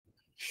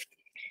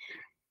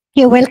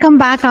Okay, welcome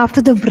back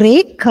after the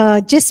break.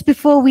 Just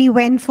before we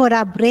went for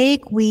our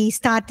break, we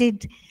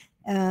started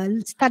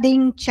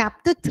studying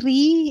chapter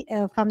 3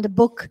 from the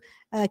book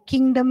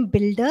Kingdom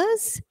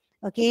Builders,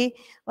 okay,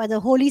 where the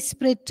Holy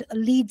Spirit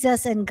leads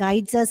us and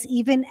guides us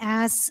even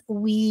as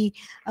we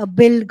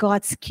build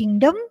God's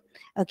kingdom,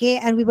 okay.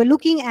 And we were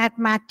looking at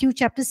Matthew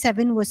chapter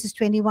 7, verses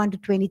 21 to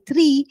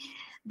 23,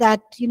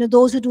 that,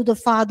 those who do the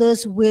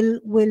Father's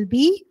will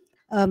be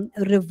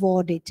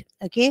rewarded,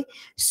 okay.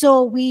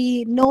 So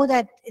we know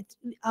that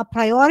our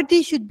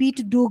priority should be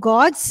to do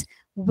God's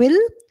will,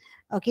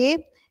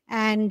 okay.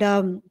 And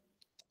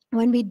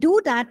when we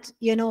do that,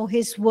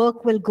 his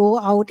work will go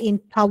out in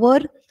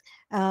power,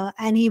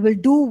 and he will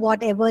do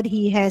whatever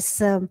he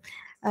has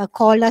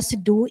called us to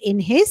do in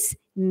his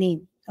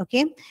name,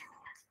 okay.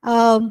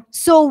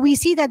 So we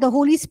see that the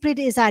Holy Spirit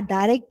is our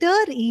director,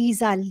 he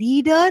is our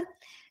leader,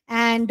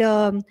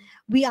 and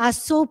we are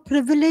so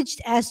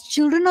privileged as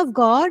children of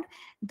God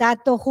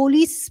that the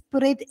Holy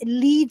Spirit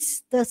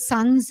leads the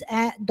sons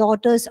and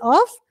daughters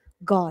of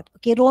God.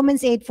 Okay,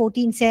 Romans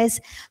 8:14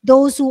 says,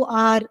 those who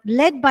are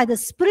led by the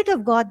Spirit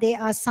of God, they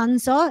are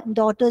sons or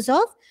daughters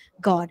of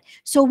God.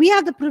 So we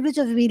have the privilege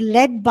of being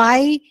led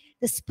by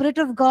the Spirit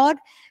of God.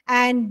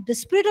 And the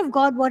Spirit of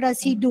God, what does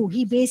he do?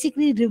 He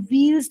basically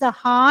reveals the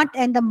heart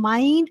and the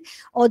mind,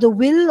 or the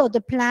will, or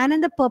the plan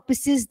and the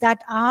purposes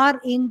that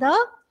are in the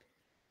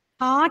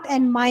heart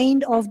and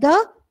mind of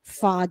the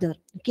Father.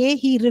 Okay,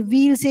 he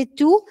reveals it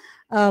to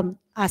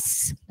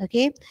us.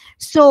 Okay,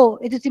 so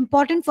it is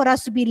important for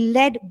us to be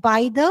led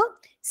by the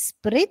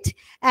Spirit.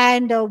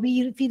 And if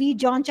we read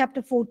John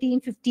chapter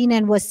 14, 15,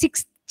 and verse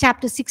 6,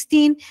 chapter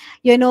 16,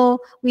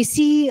 we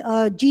see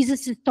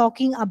Jesus is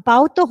talking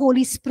about the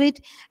Holy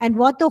Spirit and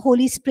what the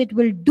Holy Spirit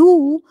will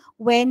do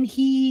when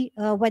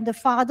the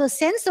Father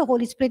sends the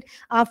Holy Spirit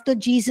after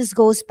Jesus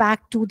goes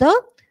back to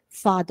the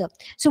Father.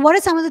 So what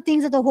are some of the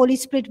things that the Holy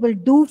Spirit will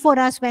do for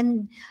us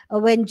when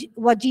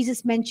what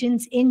Jesus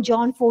mentions in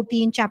John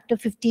 14, chapter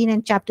 15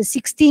 and chapter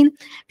 16?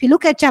 If you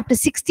look at chapter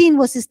 16,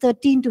 verses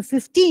 13 to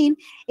 15,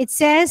 it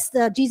says,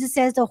 Jesus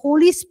says, the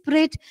Holy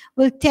Spirit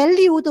will tell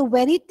you the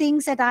very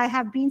things that I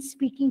have been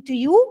speaking to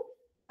you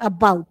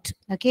about.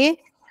 Okay.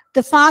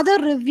 The Father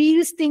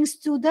reveals things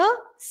to the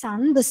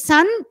Son. The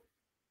Son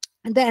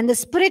and the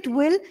Spirit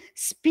will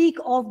speak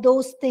of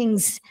those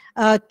things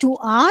to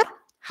our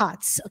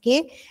hearts.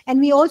 Okay. And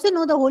we also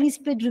know the Holy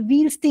Spirit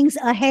reveals things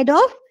ahead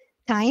of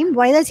time.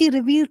 Why does he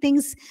reveal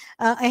things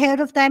ahead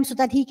of time? So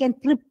that he can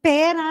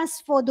prepare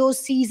us for those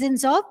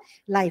seasons of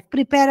life,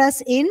 prepare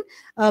us in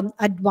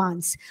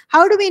advance.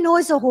 How do we know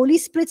is the Holy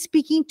Spirit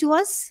speaking to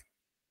us?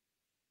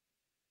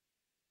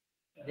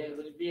 There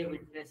will be a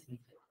witness.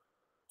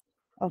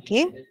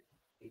 Okay.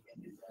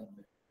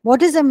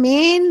 What is the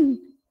main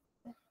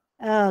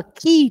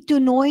key to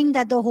knowing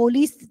that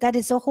that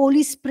is the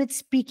Holy Spirit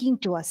speaking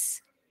to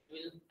us? Will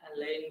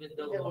align with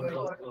the word of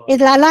God.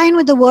 It'll align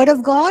with the word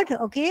of God,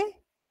 okay?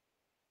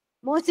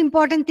 Most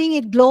important thing,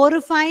 it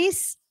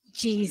glorifies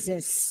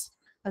Jesus,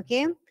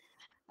 okay?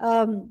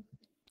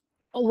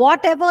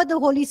 Whatever the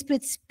Holy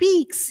Spirit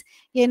speaks,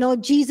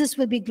 Jesus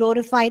will be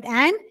glorified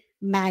and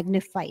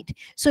magnified.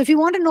 So if you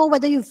want to know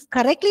whether you've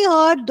correctly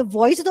heard the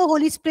voice of the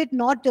Holy Spirit,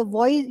 not the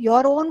voice,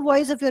 your own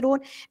voice of your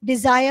own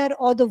desire,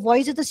 or the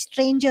voice of the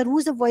stranger.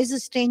 Who's the voice of the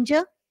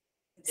stranger?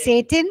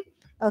 Satan.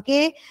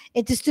 Okay,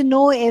 it is to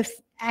know if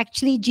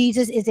actually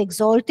Jesus is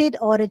exalted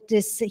or it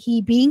is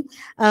he being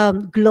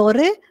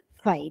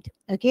glorified.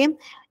 Okay,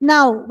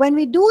 now when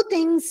we do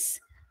things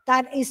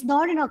that is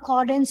not in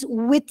accordance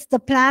with the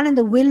plan and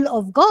the will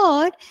of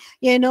God,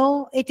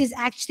 it is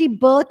actually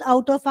birthed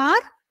out of our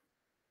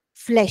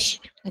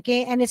flesh.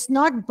 Okay, and it's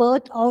not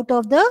birthed out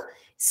of the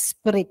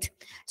Spirit.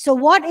 So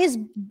what is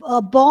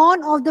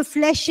born of the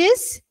flesh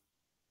is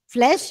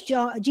flesh.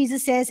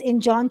 Jesus says in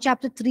John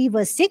chapter 3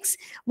 verse 6,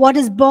 what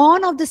is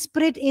born of the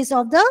Spirit is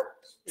of the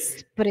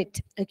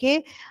Spirit.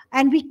 Okay,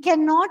 and we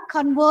cannot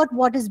convert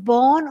what is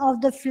born of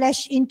the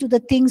flesh into the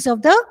things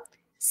of the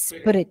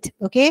Spirit.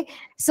 Okay,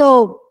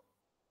 so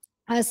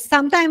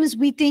sometimes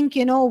we think,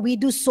 we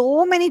do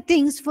so many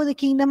things for the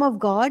kingdom of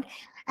God,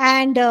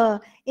 and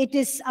it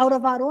is out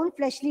of our own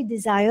fleshly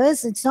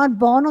desires. It's not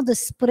born of the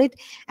Spirit,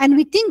 and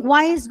we think,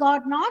 why is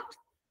God not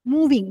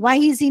moving? Why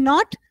is he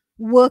not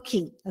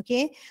working?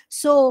 Okay,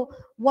 so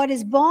what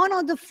is born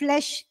of the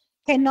flesh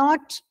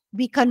cannot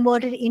be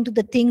converted into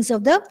the things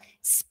of the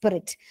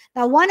Spirit.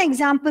 Now, one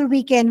example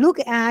we can look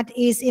at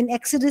is in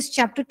Exodus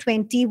chapter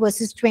 20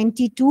 verses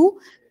 22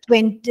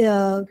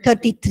 to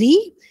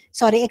 33.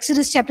 Sorry,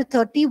 Exodus chapter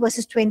 30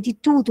 verses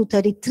 22 to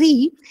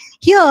 33.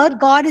 Here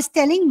God is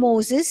telling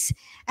Moses,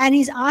 and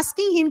he's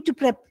asking him to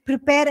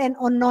prepare an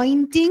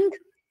anointing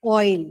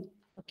oil.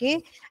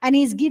 Okay, and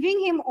he's giving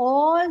him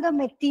all the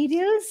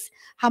materials,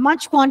 how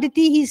much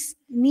quantity he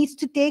needs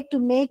to take to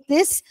make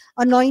this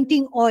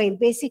anointing oil.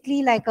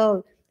 Basically, like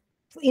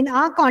in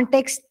our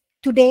context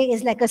today,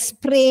 is like a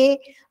spray,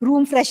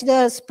 room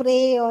freshener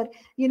spray, or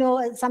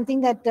something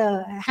that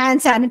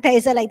hand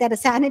sanitizer, like that, a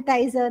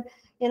sanitizer.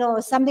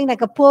 something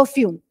like a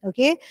perfume.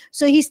 Okay,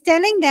 so he's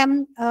telling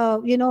them,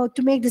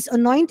 to make this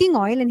anointing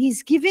oil, and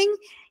he's giving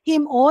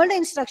him all the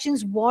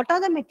instructions. What are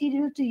the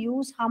materials to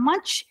use? How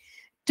much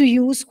to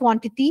use,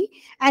 quantity?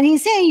 And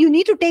he's saying you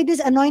need to take this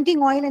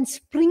anointing oil and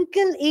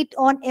sprinkle it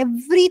on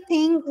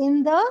everything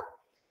in the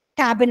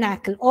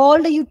tabernacle,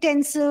 all the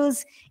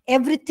utensils,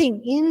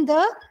 everything in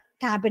the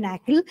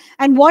tabernacle.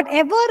 And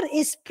whatever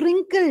is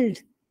sprinkled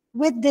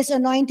with this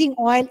anointing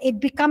oil, it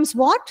becomes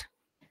what?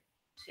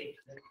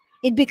 Sacred.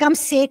 It becomes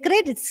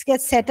sacred. It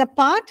gets set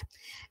apart.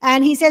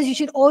 And he says you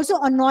should also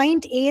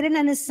anoint Aaron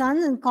and his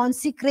sons and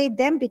consecrate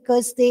them,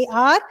 because they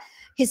are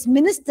his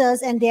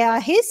ministers and they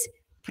are his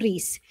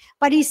priests.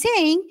 But he's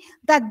saying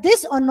that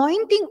this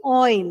anointing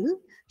oil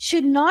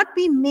should not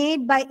be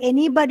made by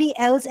anybody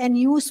else and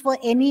used for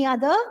any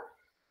other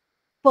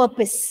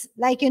purpose,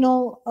 like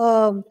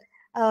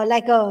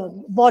like a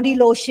body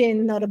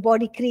lotion or a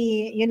body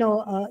cream,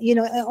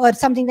 or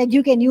something that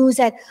you can use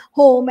at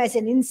home as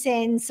an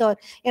incense, or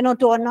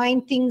to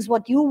anoint things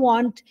what you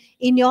want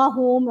in your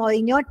home or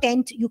in your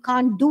tent. You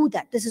can't do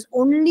that. This is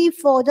only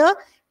for the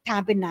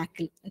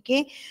tabernacle.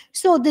 Okay,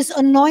 so this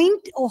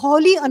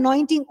holy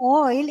anointing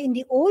oil in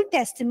the Old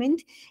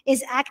Testament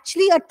is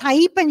actually a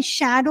type and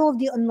shadow of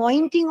the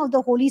anointing of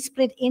the Holy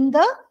Spirit in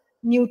the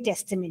New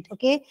Testament.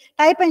 Okay,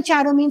 type and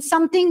shadow means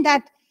something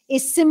that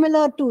is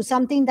similar to,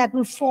 something that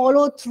will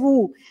follow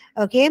through.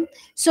 Okay,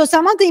 so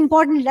some of the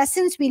important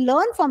lessons we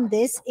learn from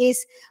this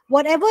is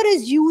whatever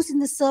is used in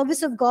the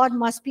service of God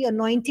must be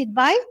anointed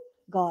by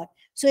God.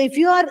 So if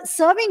you are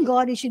serving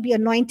God, you should be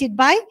anointed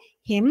by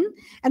him,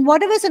 and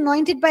whatever is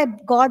anointed by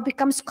God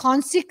becomes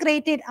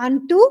consecrated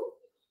unto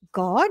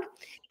God.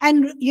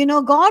 And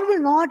God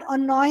will not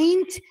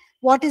anoint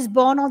what is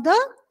born of the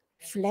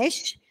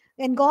flesh,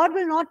 and God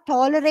will not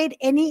tolerate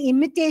any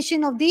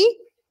imitation of the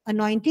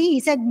anointing. He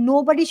said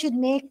nobody should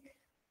make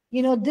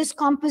this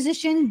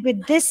composition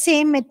with this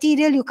same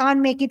material. You can't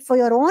make it for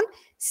your own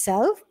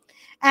self.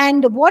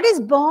 And what is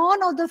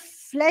born of the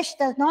flesh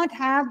does not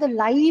have the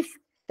life,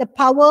 the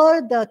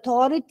power, the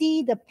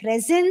authority, the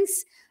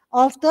presence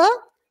of the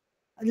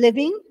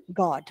living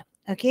God.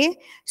 Okay,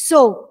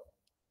 so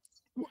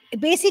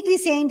basically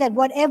saying that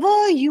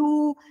whatever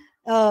you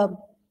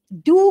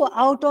do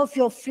out of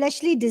your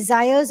fleshly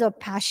desires or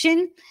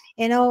passion,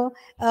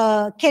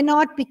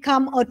 cannot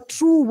become a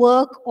true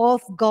work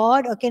of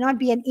God, or cannot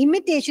be an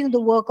imitation of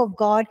the work of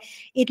God.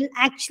 It will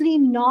actually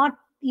not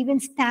even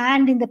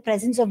stand in the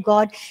presence of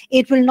God.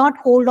 It will not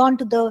hold on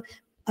to the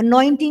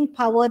anointing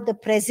power, the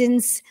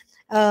presence,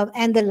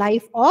 and the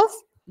life of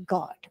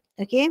God.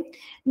 Okay,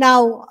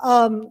 now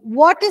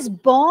what is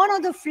born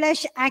of the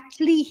flesh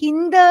actually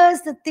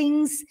hinders the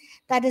things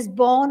that is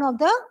born of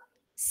the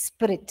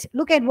Spirit.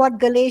 Look at what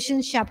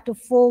Galatians chapter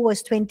 4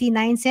 verse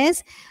 29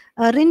 says.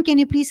 Rin, can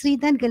you please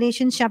read that?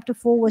 Galatians chapter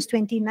 4 verse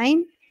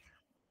 29.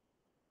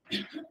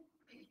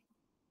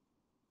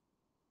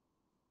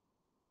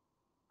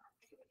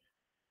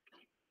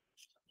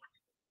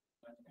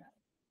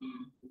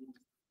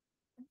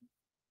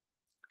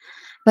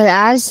 But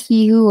as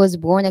he who was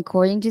born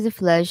according to the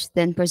flesh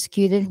then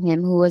persecuted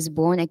him who was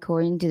born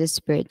according to the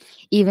Spirit,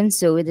 even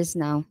so it is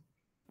now.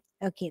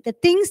 Okay, the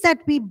things that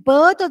we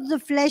birth of the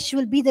flesh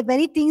will be the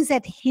very things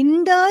that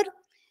hinder,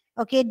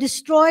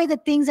 destroy the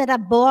things that are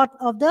birth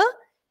of the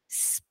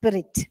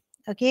Spirit.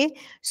 Okay,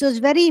 so it's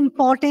very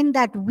important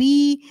that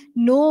we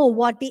know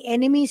what the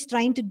enemy is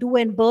trying to do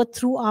and birth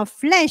through our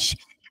flesh,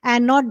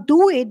 and not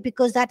do it,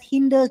 because that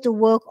hinders the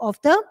work of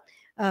the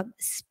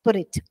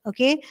Spirit.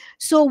 Okay,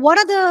 so what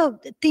are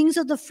the things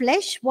of the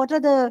flesh? What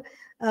are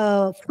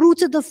the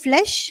fruits of the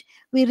flesh?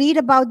 We read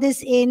about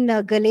this in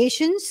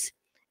Galatians.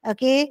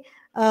 Okay,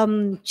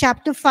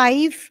 chapter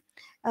 5.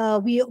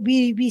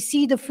 We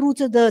see the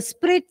fruits of the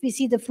Spirit, we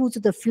see the fruits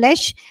of the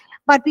flesh,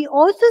 but we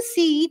also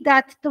see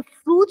that the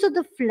fruits of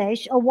the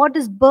flesh, or what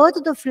is birth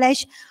of the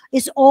flesh,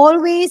 is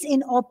always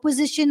in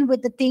opposition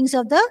with the things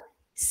of the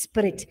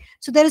Spirit.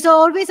 So there is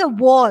always a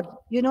war,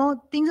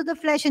 things of the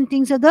flesh and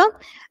things of the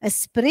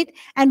Spirit.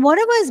 And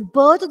whatever is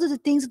birth of the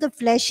things of the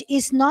flesh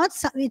is not,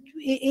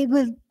 it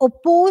will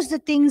oppose the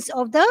things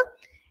of the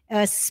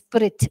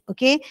Spirit.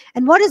 Okay,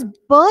 and what is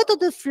birth of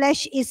the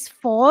flesh is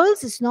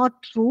false, it's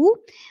not true.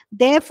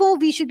 Therefore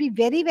we should be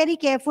very, very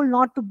careful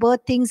not to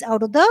birth things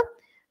out of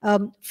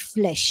the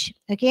flesh.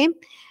 Okay,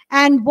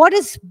 and what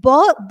is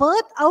birth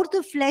out of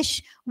the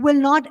flesh will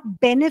not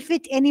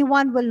benefit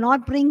anyone, will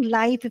not bring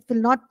life, it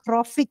will not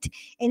profit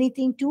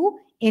anything to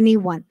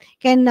anyone.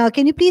 Can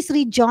you please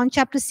read John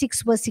chapter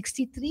 6 verse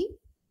 63?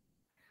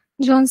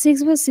 John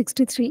 6 verse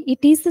 63. It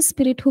is the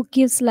Spirit who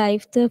gives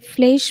life, the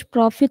flesh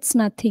profits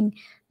nothing.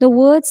 The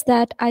words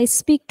that I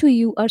speak to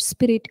you are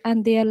spirit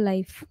and they are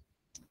life.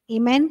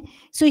 Amen.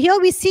 So here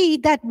we see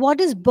that what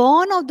is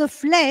born of the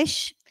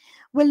flesh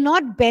will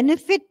not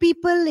benefit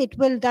people. It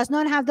does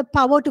not have the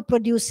power to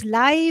produce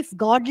life,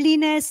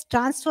 godliness,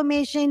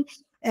 transformation,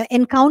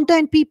 encounter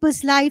in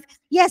people's life.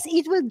 Yes,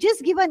 it will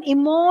just give an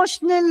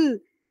emotional,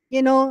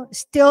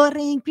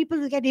 stirring. People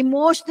will get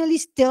emotionally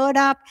stirred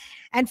up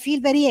and feel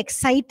very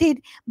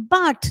excited,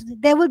 but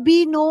there will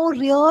be no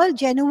real,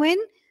 genuine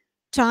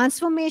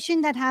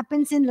transformation that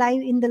happens in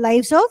the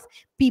lives of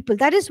people.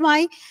 That is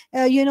why,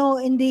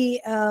 in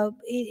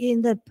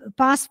the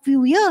past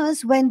few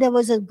years, when there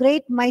was a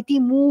great mighty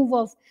move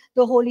of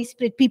the Holy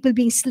Spirit, people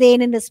being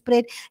slain in the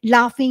Spirit,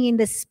 laughing in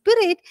the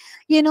Spirit,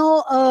 even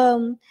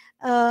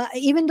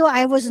though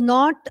I was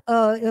not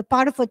a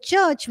part of a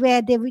church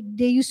where they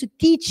used to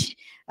teach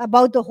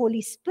about the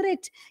Holy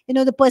Spirit,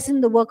 the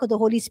person, the work of the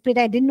Holy Spirit.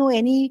 I didn't know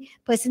any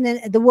person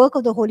in the work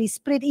of the Holy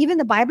Spirit. Even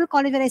the Bible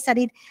college where I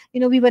studied,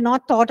 we were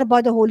not taught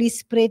about the Holy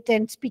Spirit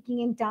and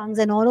speaking in tongues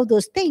and all of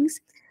those things.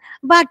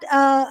 But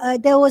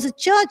there was a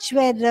church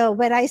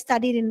where I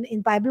studied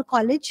in Bible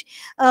college.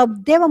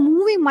 They were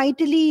moving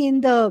mightily in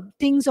the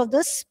things of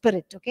the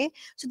Spirit. Okay,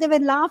 so they were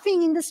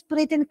laughing in the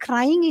Spirit and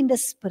crying in the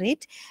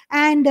Spirit.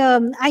 And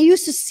I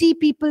used to see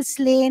people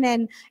slain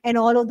and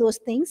all of those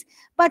things.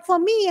 But for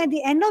me, at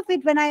the end of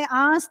it, when I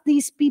asked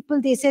these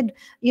people, they said,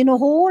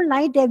 whole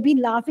night they've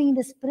been laughing in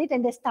the Spirit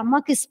and their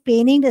stomach is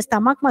paining, their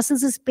stomach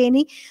muscles is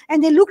paining,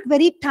 and they looked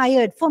very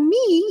tired. For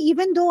me,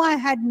 even though I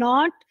had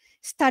not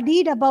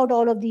studied about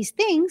all of these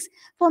things,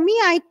 for me,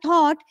 I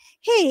thought,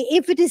 hey,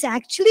 if it is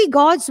actually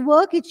God's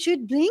work, it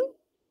should bring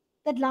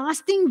that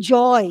lasting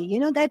joy,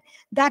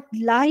 that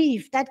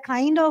life, that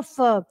kind of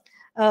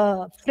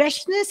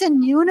freshness and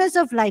newness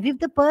of life. If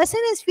the person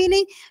is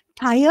feeling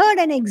tired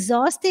and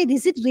exhausted,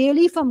 is it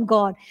really from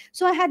God?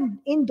 So I had,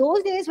 in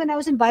those days when I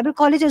was in Bible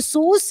college, I was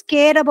so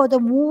scared about the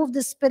move of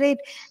the Spirit,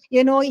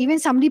 even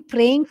somebody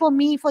praying for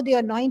me for the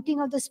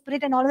anointing of the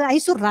Spirit and all of that. I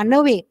used to run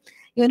away.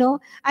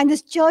 And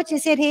this church, they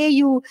said, hey,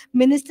 you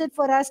ministered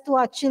for us to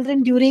our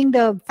children during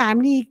the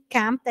family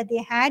camp that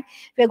they had.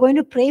 We're going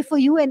to pray for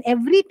you. And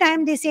every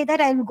time they say that,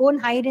 I will go and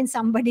hide in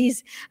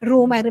somebody's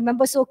room. I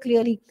remember so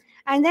clearly.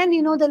 And then,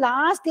 the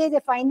last day,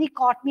 they finally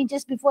caught me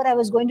just before I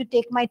was going to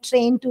take my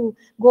train to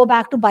go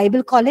back to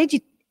Bible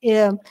college.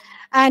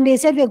 And they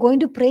said, we're going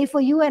to pray for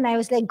you. And I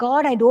was like,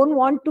 God, I don't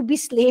want to be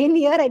slain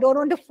here. I don't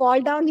want to fall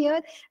down here.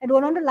 I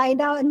don't want to lie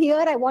down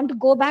here. I want to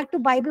go back to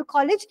Bible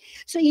college.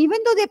 So even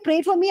though they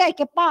prayed for me, I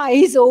kept my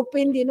eyes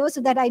open,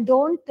 so that I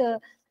don't, and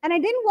I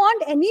didn't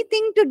want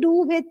anything to do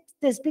with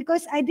this,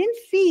 because I didn't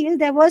feel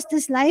there was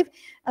this life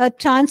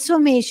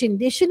transformation.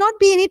 There should not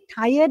be any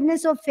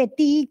tiredness or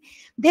fatigue.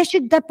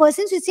 The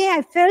person should say,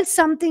 I felt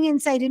something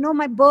inside,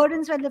 my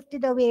burdens were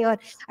lifted away, or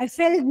I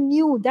felt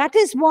new. That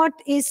is what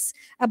is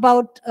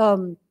about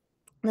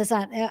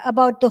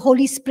about the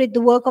Holy Spirit,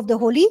 the work of the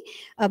Holy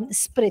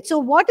Spirit. So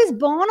what is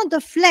born of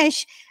the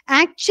flesh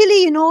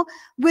actually,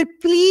 will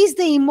please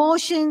the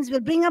emotions, will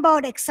bring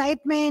about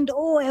excitement,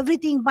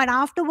 everything. But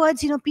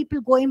afterwards,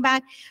 people going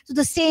back to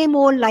the same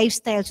old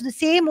lifestyle, to the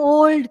same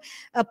old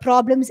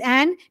problems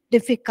and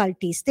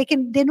difficulties. They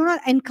do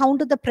not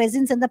encounter the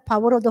presence and the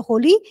power of the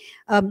Holy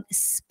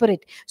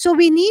Spirit. So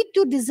we need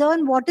to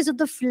discern what is of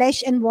the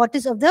flesh and what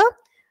is of the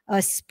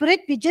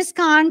Spirit. We just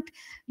can't,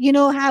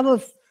 have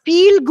a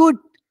feel good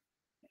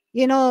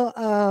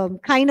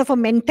kind of a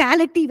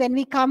mentality when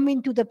we come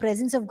into the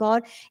presence of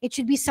God. It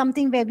should be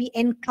something where we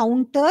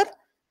encounter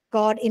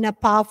God in a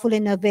powerful,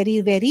 in a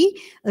very, very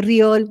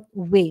real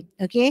way.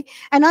 Okay.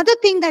 Another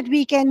thing that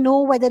we can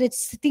know whether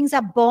it's things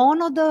are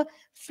born of the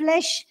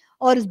flesh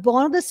or is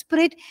born of the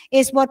Spirit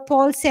is what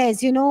Paul says.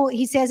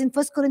 He says in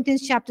 1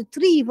 Corinthians chapter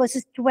 3,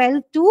 verses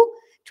 12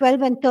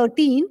 and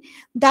 13,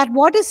 that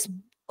what is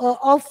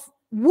of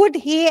wood,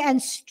 hay,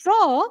 and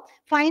straw,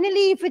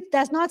 finally, if it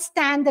does not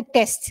stand the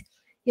test,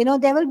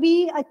 there will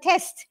be a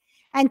test.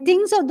 And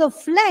things of the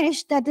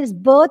flesh that is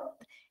birthed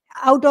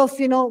out of,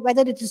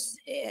 whether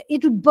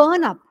it will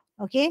burn up.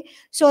 Okay.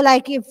 So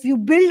like if you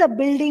build a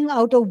building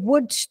out of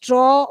wood,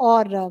 straw,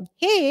 or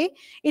hay,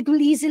 it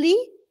will easily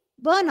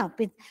burn up.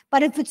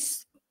 But if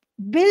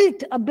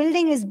a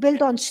building is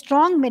built on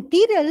strong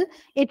material,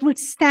 it will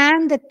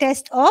stand the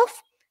test of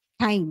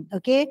time.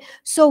 Okay.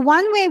 So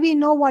one way we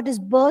know what is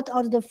birthed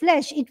out of the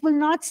flesh, it will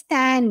not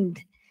stand.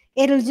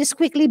 It'll just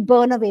quickly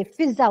burn away,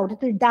 fizz out,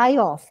 it will die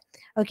off.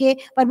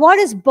 Okay. But what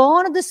is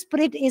born of the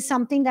Spirit is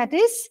something that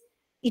is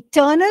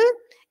eternal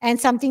and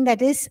something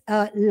that is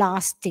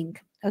lasting.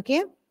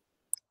 Okay.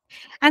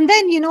 And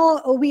then,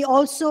 we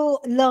also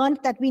learned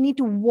that we need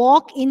to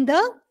walk in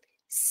the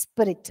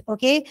Spirit.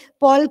 Okay.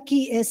 Paul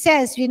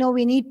says, we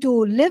need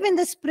to live in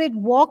the Spirit,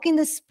 walk in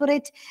the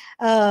Spirit,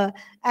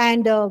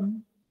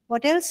 and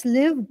what else?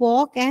 Live,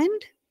 walk, and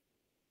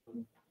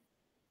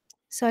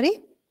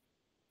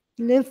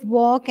live,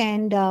 walk,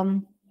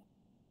 and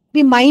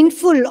be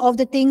mindful of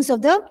the things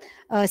of the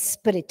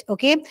Spirit.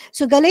 Okay.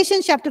 So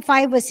Galatians chapter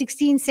 5 verse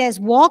 16 says,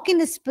 walk in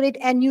the Spirit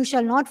and you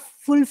shall not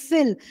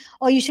fulfill,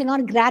 or you shall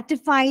not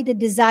gratify the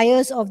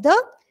desires of the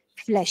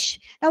flesh.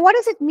 Now, what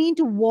does it mean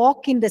to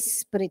walk in the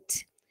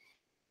Spirit?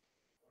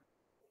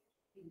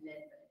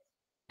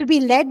 To be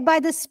led by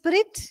the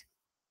Spirit?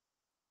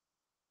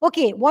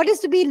 Okay. What is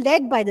to be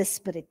led by the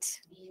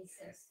Spirit?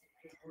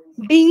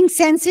 Being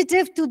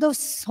sensitive to the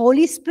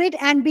Holy Spirit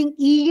and being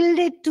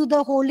yielded to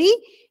the Holy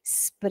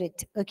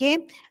Spirit.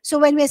 Okay. So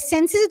when we're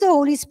sensitive to the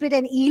Holy Spirit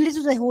and yielded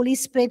to the Holy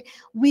Spirit,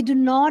 we do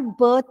not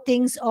birth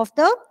things of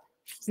the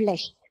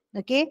flesh.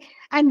 Okay,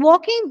 and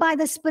walking by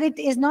the Spirit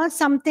is not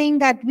something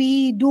that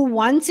we do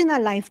once in a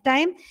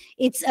lifetime.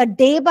 It's a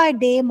day by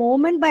day,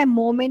 moment by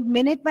moment,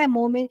 minute by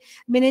moment,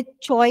 minute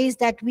choice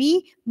that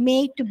we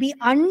make to be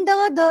under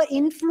the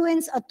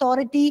influence,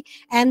 authority,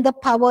 and the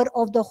power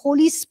of the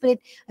Holy Spirit,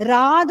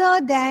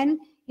 rather than,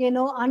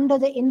 under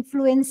the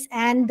influence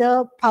and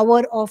the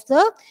power of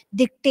the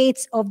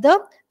dictates of the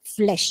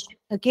flesh.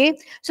 Okay,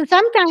 so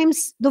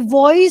sometimes the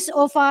voice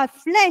of our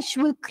flesh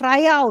will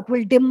cry out,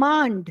 will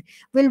demand,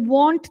 will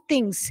want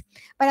things.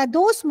 But at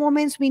those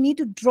moments, we need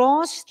to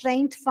draw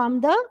strength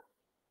from the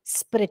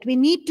Spirit. We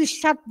need to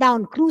shut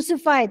down,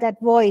 crucify that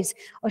voice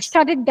or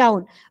shut it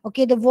down.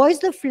 Okay, the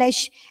voice of the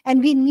flesh,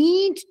 and we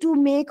need to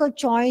make a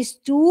choice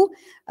to,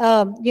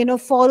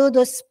 follow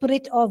the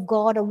Spirit of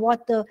God, or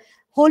what the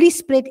Holy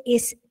Spirit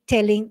is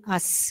telling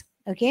us.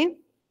 Okay.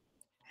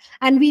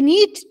 And we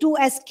need to,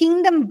 as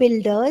kingdom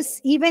builders,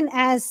 even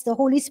as the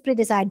Holy Spirit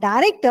is our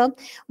director,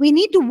 we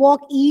need to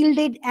walk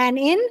yielded and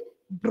in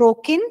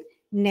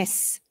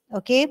brokenness.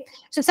 Okay.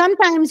 So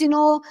sometimes,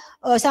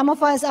 some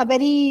of us are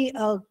very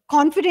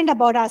confident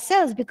about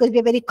ourselves because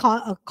we're very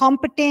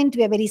competent,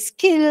 we're very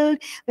skilled,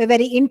 we're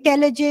very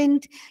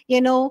intelligent,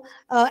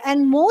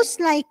 and most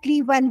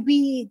likely when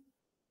we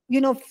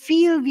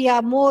feel we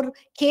are more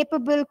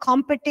capable,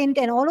 competent,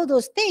 and all of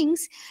those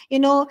things,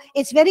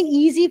 it's very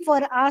easy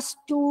for us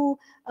to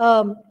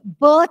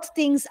birth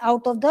things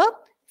out of the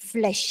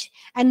flesh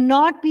and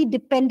not be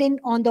dependent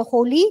on the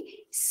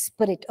Holy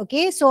Spirit.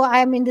 Okay, so I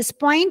am in this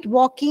point,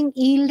 walking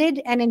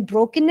yielded and in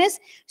brokenness.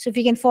 So if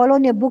you can follow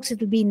in your books,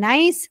 it will be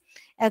nice.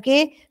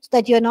 Okay, so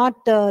that you're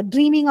not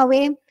dreaming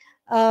away.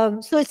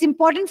 So it's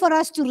important for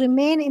us to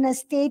remain in a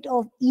state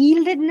of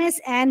yieldedness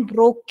and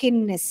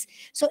brokenness.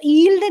 So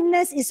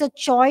yieldedness is a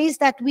choice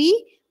that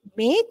we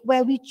make,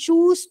 where we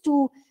choose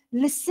to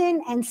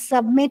listen and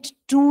submit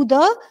to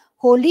the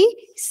Holy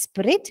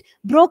Spirit.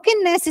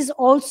 Brokenness is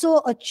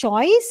also a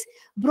choice.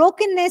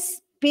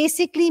 Brokenness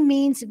basically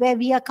means where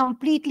we are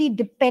completely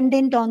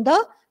dependent on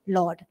the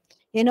Lord.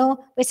 We're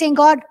saying,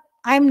 God,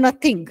 I'm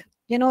nothing.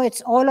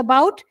 It's all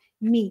about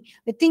me.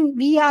 We think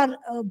we are,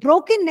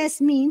 brokenness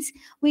means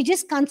we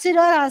just consider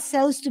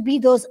ourselves to be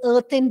those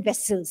earthen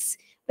vessels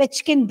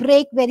which can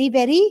break very,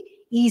 very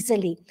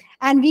easily.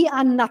 And we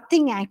are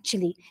nothing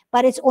actually,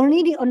 but it's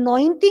only the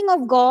anointing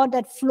of God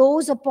that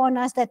flows upon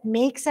us that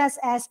makes us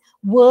as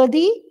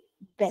worthy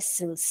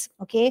vessels.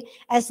 Okay,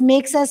 as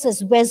makes us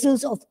as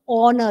vessels of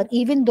honor,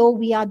 even though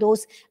we are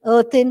those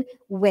earthen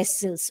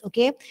vessels.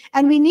 Okay,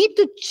 and we need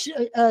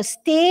to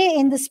stay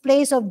in this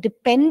place of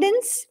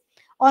dependence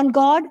on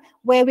God,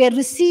 where we're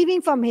receiving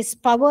from his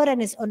power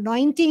and his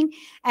anointing,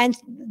 and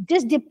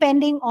just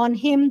depending on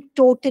him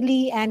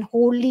totally and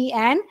wholly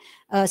and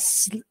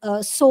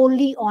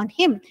solely on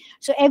him.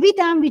 So every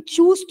time we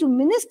choose to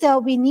minister,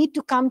 we need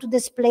to come to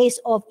this place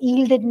of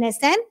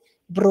yieldedness and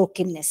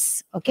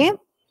brokenness. Okay.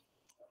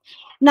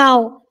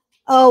 Now,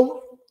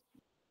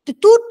 the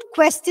two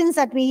questions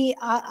that we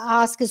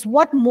ask is,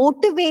 what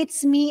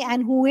motivates me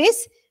and who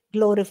is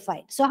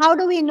glorified? So how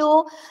do we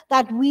know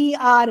that we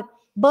are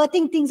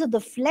birthing things of the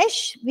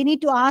flesh? We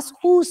need to ask,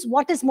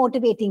 what is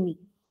motivating me?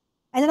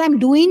 And then I'm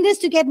doing this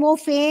to get more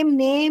fame,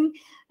 name,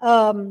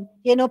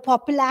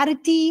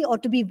 popularity, or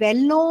to be well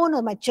known,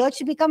 or my church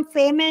to become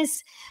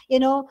famous.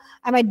 Am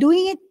I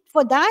doing it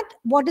for that?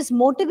 What is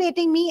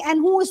motivating me, and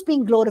who is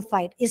being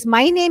glorified? Is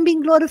my name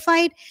being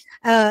glorified?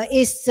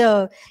 Is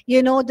the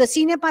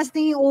senior pastor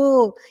thinking,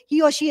 oh,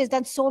 he or she has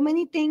done so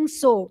many things,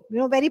 so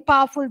very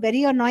powerful,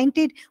 very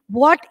anointed?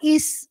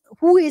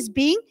 Who is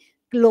being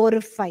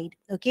glorified?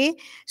 Okay,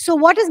 so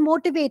what is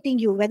motivating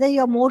you? Whether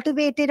you're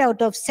motivated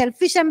out of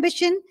selfish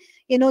ambition,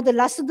 the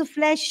lust of the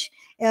flesh,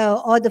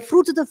 or the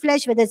fruits of the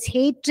flesh, whether it's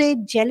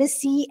hatred,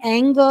 jealousy,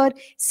 anger,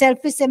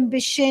 selfish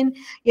ambition,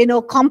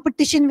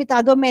 competition with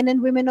other men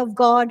and women of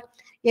God,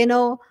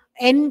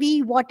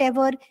 envy,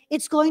 whatever,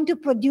 it's going to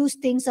produce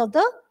things of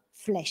the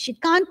flesh.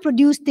 It can't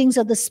produce things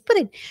of the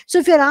Spirit. So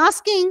if you're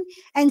asking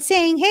and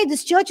saying, hey,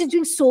 this church is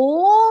doing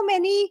so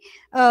many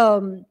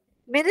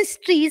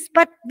ministries,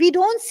 but we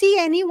don't see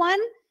anyone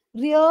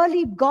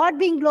really God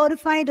being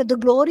glorified or the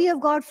glory of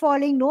God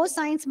falling, no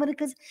signs,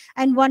 miracles,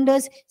 and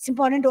wonders, it's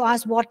important to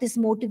ask what is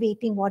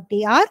motivating what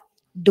they are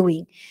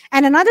doing.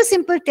 And another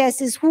simple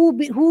test is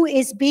who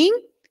is being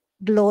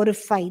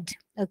glorified.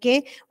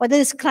 Okay, whether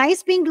it's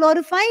Christ being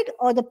glorified,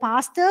 or the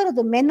pastor, or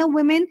the men or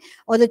women,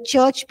 or the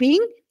church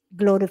being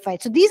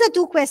glorified. So these are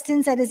two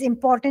questions that is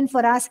important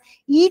for us.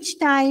 Each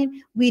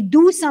time we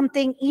do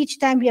something, each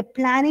time we are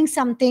planning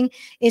something,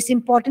 it's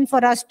important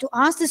for us to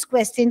ask this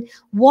question: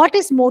 what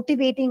is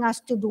motivating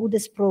us to do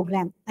this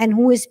program, and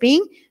who is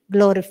being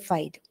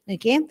glorified?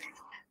 Okay.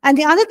 And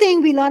the other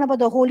thing we learn about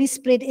the Holy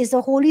Spirit is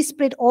the Holy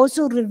Spirit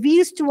also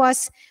reveals to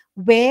us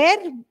where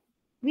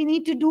we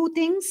need to do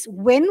things,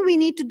 when we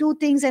need to do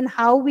things, and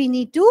how we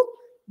need to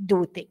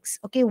do things.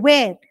 Okay,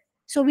 where?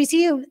 So we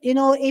see,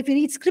 if you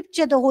read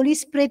scripture, the Holy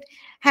Spirit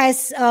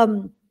has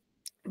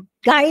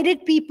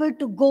guided people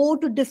to go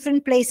to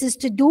different places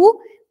to do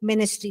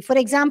ministry. For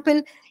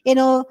example,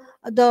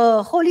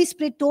 the Holy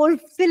Spirit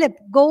told Philip,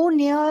 go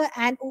near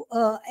and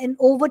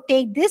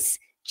overtake this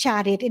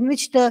chariot in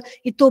which the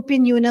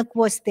Ethiopian eunuch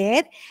was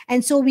there.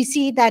 And so we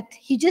see that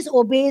he just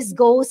obeys,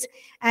 goes,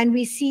 and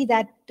we see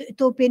that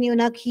Ethiopian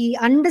eunuch, he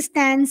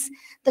understands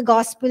the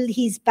gospel,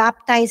 he's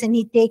baptized, and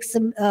he takes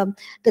the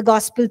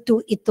gospel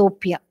to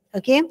Ethiopia.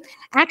 Okay,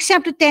 Acts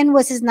chapter 10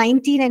 verses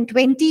 19 and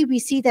 20, we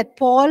see that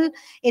Paul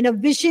in a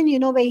vision,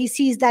 where he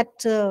sees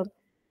that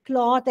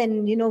cloth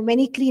and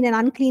many clean and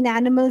unclean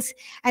animals,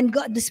 and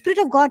God, the Spirit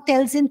of God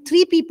tells him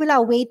 3 people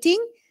are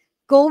waiting.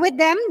 Go with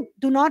them,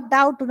 do not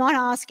doubt, do not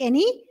ask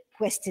any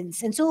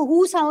questions. And so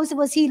whose house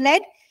was he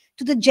led?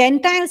 To the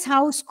Gentiles'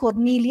 house,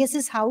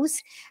 Cornelius's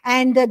house.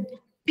 And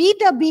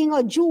Peter, being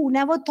a Jew,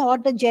 never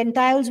thought the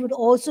Gentiles would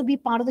also be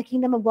part of the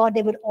kingdom of God.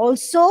 They would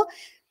also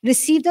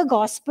receive the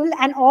gospel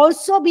and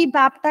also be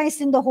baptized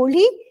in the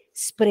Holy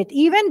Spirit.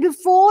 Even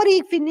before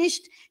he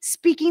finished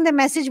speaking the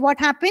message, what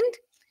happened?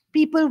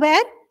 People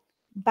were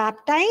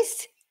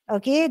baptized.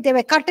 Okay, they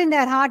were cut in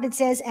their heart, it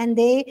says, and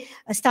they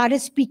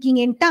started speaking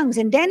in tongues.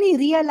 And then he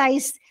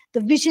realized the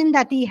vision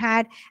that he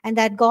had, and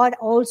that God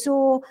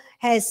also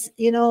has,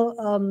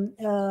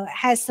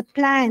 has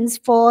plans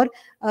for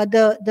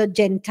the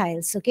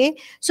Gentiles. Okay,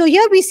 so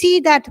here we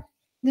see that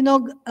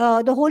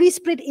the Holy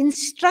Spirit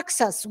instructs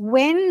us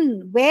where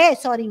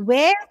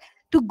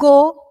to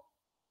go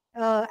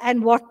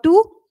and what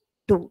to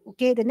do.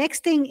 Okay, the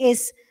next thing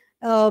is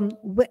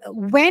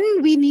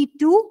when we need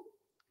to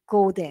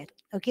go there.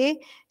 Okay,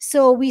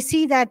 so we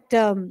see that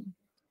in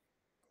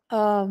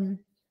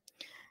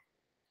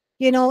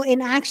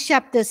Acts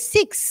chapter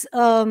 6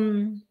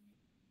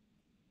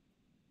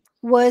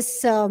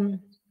 verse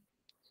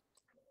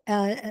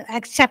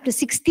Acts chapter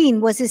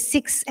 16 verses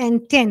 6 to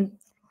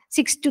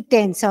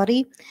 10,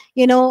 sorry.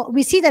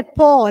 We see that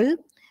Paul,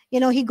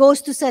 he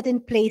goes to certain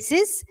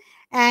places,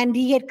 and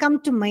he had come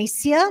to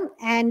Mysia,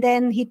 and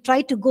then he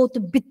tried to go to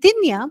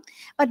Bithynia.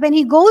 But when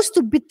he goes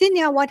to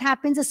Bithynia, what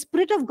happens? The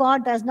Spirit of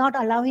God does not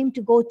allow him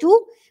to go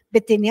to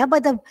Bithynia,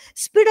 but the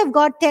Spirit of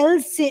God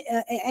tells he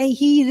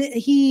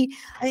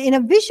in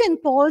a vision,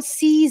 Paul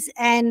sees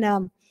a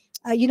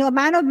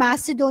man of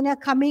Macedonia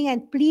coming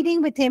and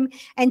pleading with him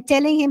and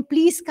telling him,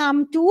 please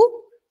come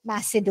to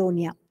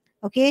Macedonia.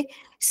 Okay,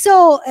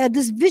 so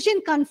this vision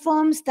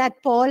confirms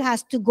that Paul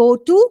has to go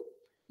to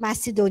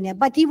Macedonia,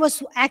 but he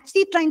was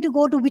actually trying to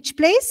go to which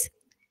place?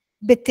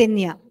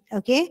 Bithynia.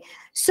 Okay,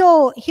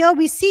 so here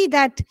we see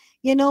that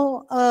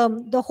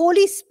the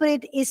Holy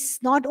Spirit is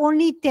not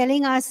only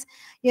telling us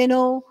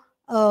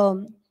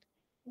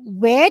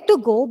where to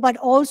go, but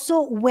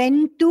also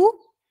when to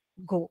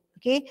go.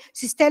 Okay,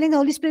 so he's telling, the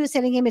Holy Spirit is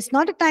telling him, it's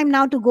not a time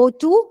now to go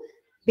to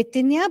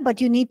Bithynia, but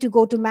you need to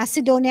go to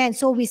Macedonia. And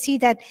so we see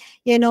that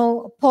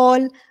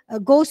Paul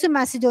goes to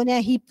Macedonia,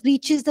 he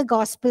preaches the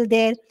gospel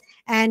there,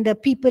 and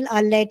people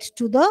are led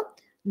to the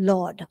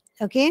Lord.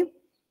 Okay,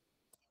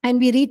 and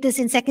we read this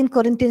in 2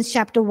 Corinthians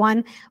chapter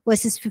 1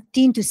 verses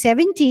 15 to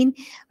 17,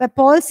 where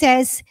Paul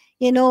says,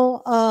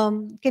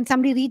 can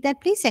somebody read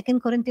that please? 2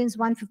 Corinthians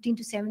 1, 15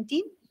 to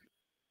 17.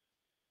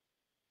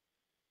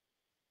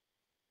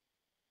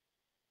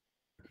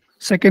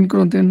 2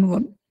 Corinthians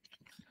 1,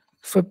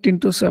 15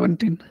 to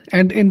 17.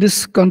 And in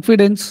this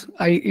confidence,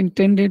 I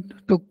intended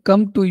to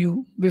come to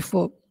you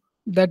before,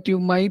 that you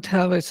might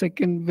have a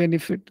second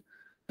benefit,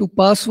 to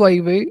pass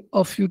by way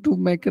of you to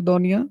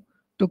Macedonia,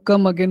 to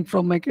come again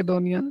from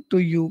Macedonia to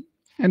you,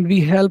 and be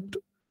helped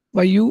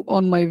by you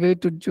on my way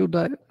to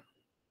Judea.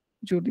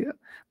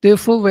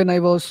 Therefore, when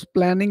I was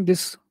planning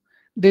this,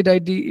 did I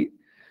do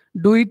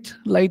it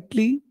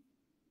lightly,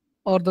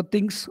 or the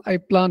things I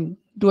plan?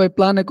 Do I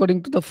plan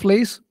according to the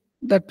flesh,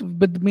 that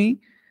with me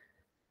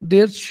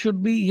there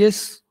should be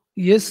yes,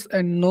 yes,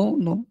 and no,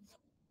 no?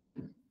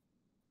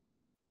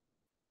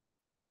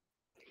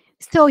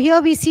 So here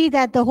we see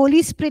that the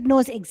Holy Spirit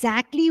knows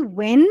exactly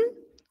when,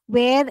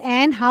 where,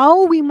 and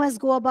how we must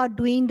go about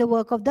doing the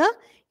work of the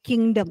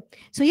kingdom.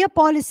 So here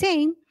Paul is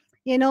saying,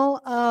 when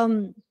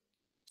I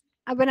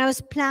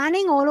was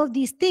planning all of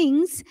these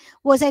things,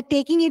 was I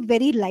taking it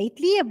very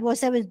lightly?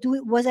 Was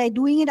I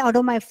doing it out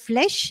of my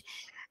flesh?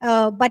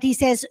 But he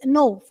says,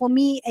 no, for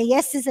me, a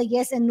yes is a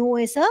yes and no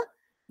is a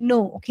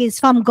no. Okay,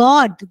 it's from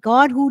God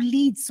who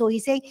leads. So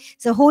he's saying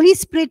it's the Holy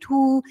Spirit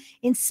who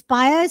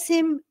inspires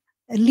him,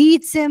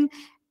 leads him,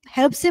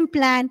 helps him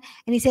plan,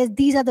 and he says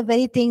these are the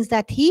very things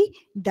that he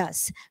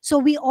does. So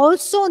we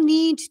also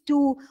need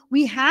to,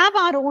 we have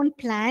our own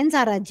plans,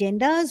 our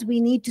agendas. We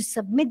need to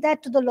submit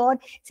that to the Lord.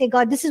 Say,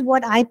 God, this is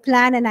what I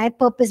plan and I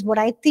purpose, what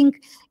I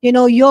think,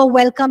 you're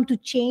welcome to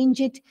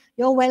change it.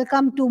 You're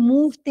welcome to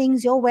move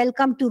things. You're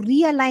welcome to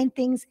realign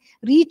things,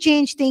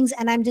 rechange things.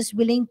 And I'm just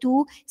willing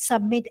to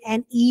submit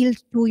and yield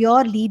to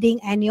your leading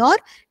and your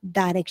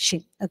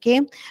direction.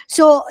 Okay,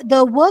 so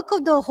the work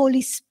of the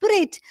Holy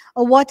Spirit,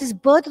 or what is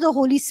birth of the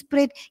Holy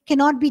Spirit,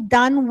 cannot be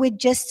done with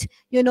just,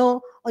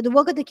 or the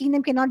work of the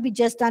kingdom cannot be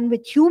just done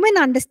with human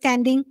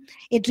understanding.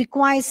 It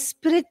requires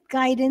spirit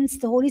guidance,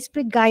 the Holy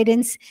Spirit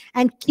guidance,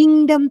 and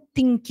kingdom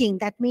thinking.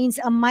 That means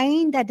a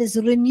mind that is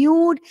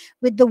renewed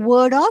with the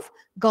word of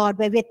God,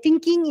 where we're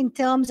thinking in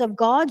terms of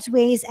God's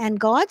ways and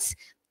God's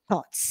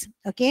thoughts.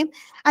 Okay,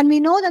 and we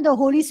know that the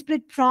Holy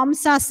Spirit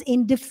prompts us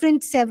in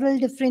several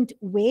different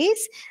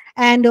ways,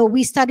 and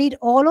we studied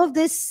all of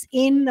this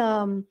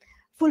in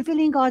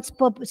fulfilling God's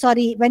purpose.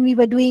 When we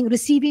were doing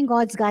receiving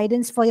God's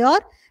guidance for your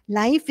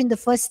life in the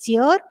first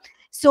year.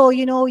 So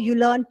you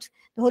learned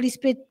the Holy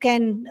Spirit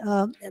can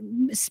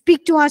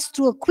speak to us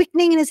through a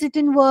quickening in His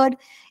written word,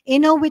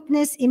 inner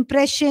witness,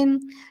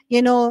 impression.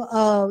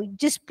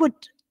 Just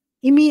put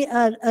a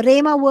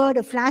rhema word,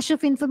 a flash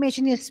of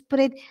information in your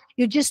spirit.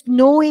 You just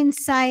know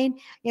inside,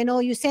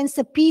 you sense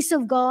the peace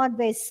of God,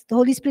 where the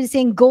Holy Spirit is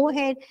saying, go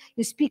ahead.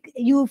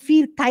 You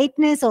feel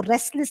tightness or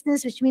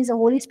restlessness, which means the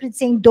Holy Spirit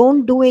saying,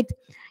 don't do it.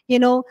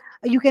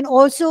 You can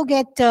also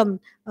get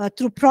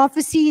through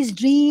prophecies,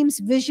 dreams,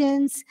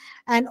 visions,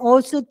 and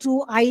also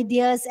through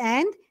ideas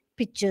and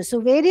pictures. So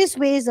various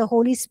ways the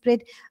Holy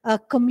Spirit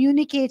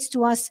communicates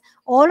to us.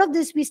 All of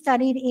this we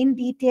studied in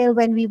detail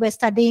when we were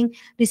studying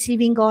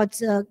receiving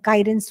God's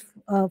guidance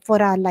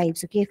for our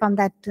lives. Okay, from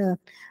that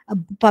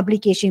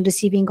publication,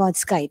 Receiving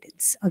God's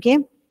Guidance. Okay.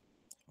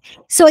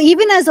 So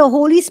even as the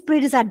Holy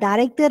Spirit is our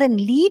director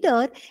and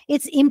leader,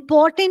 it's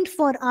important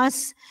for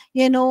us,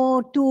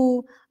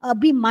 to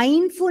be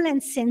mindful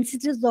and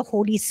sensitive to the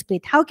Holy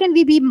Spirit. How can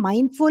we be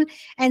mindful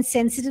and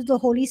sensitive to the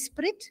Holy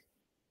Spirit?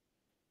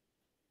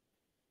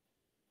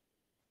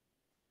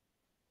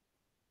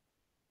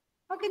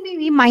 How can we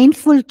be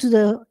mindful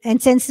to and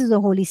sensitive to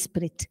the Holy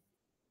Spirit?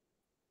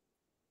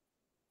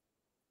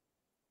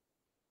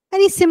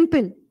 Very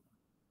simple.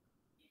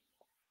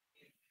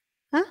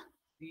 Huh?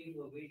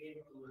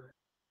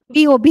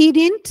 Be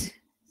obedient.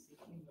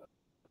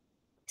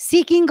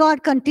 Seeking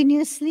God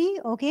continuously.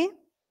 Okay.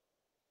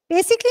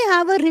 Basically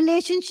have a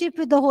relationship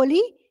with the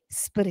Holy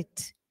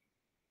Spirit.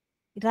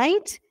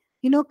 Right?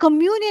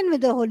 Communion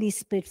with the Holy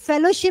Spirit,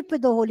 fellowship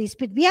with the Holy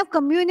Spirit. We have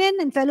communion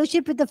and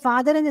fellowship with the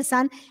Father and the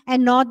Son,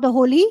 and not the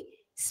Holy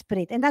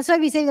Spirit. And that's why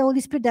we say the Holy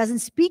Spirit doesn't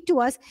speak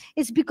to us.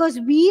 It's because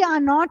we are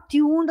not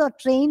tuned or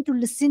trained to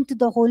listen to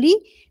the Holy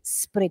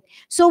Spirit.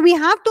 So we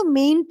have to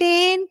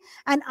maintain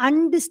an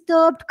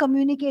undisturbed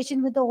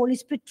communication with the Holy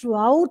Spirit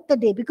throughout the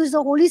day, because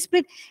the Holy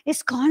Spirit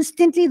is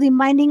constantly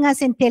reminding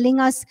us and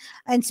telling us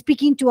and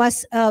speaking to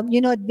us,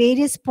 at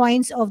various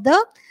points of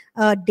the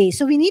day.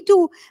 So we need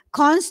to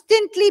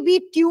constantly be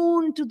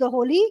tuned to the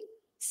Holy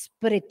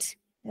Spirit,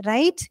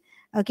 right?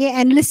 Okay,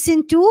 and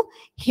listen to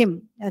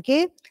Him.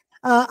 Okay.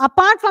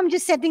 Apart from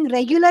just setting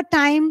regular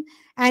time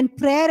and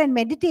prayer and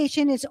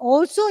meditation, it's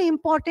also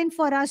important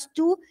for us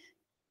to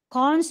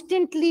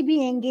constantly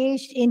be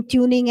engaged in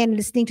tuning and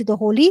listening to the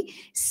Holy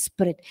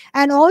Spirit.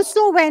 And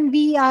also when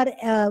we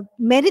are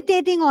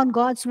meditating on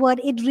God's word,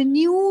 it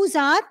renews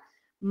our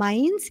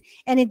minds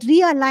and it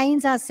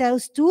realigns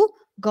ourselves to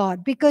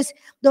God, because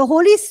the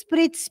Holy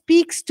Spirit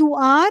speaks to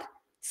our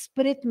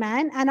spirit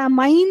man, and our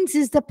minds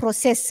is the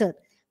processor.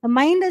 The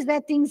mind is where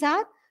things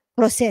are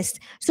processed.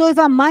 So if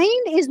our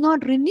mind is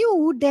not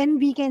renewed, then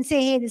we can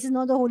say, hey, this is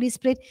not the Holy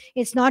Spirit.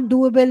 It's not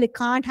doable. It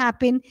can't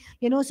happen.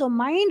 So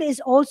mind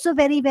is also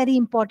very, very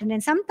important.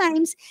 And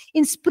sometimes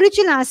in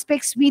spiritual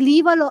aspects, we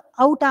leave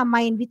out our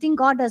mind. We think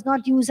God does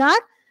not use our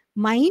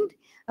mind.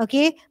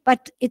 Okay.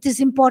 But it is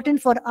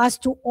important for us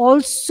to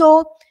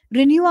also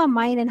renew our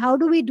mind. And how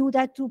do we do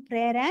that? Through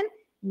prayer and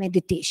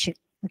meditation.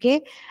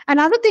 Okay.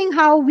 Another thing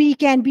how we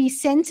can be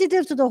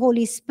sensitive to the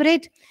Holy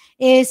Spirit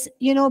is,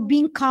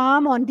 being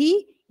calm on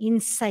the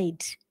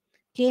inside.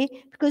 Okay.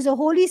 Because the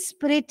Holy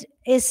Spirit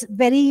is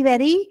very,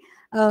 very,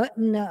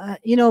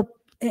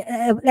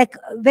 like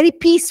very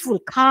peaceful,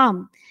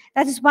 calm.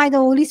 That is why the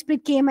Holy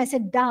Spirit came as a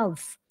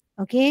dove.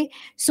 Okay.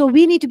 So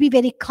we need to be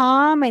very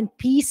calm and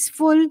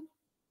peaceful.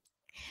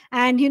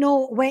 And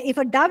if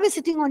a dove is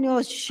sitting on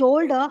your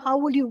shoulder,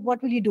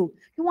 what will you do?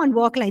 You won't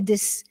walk like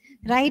this,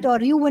 right?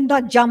 Or you will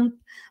not jump,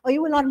 or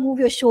you will not move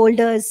your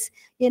shoulders.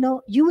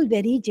 You will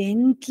very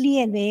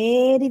gently and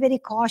very, very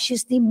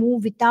cautiously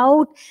move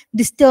without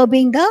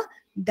disturbing the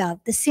dove.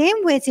 The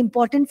same way, it's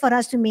important for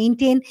us to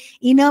maintain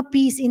inner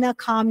peace, inner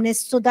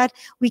calmness, so that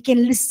we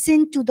can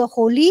listen to the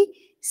Holy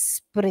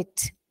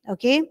Spirit.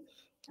 Okay.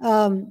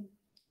 Like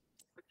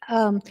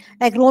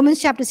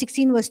Romans chapter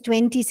 16 verse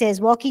 20 says,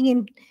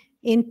 walking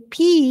in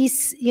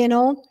peace,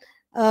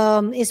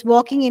 is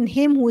walking in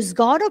Him who is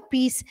God of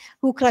peace,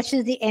 who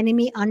crushes the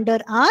enemy under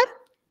our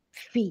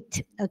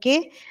feet.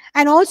 Okay.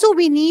 And also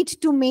we need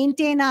to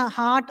maintain a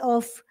heart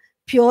of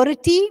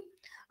purity,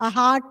 a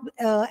heart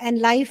and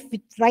life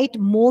with right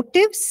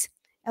motives.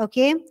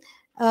 Okay.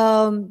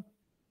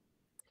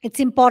 It's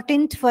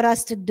important for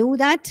us to do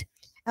that.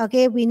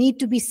 Okay, we need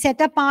to be set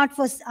apart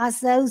for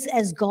ourselves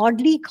as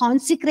godly,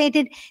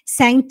 consecrated,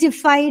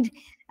 sanctified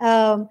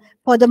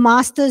for the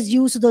Master's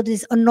use, so that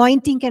this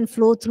anointing can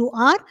flow through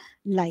our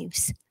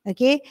lives.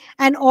 Okay.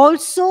 And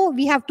also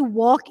we have to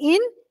walk in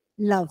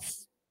love.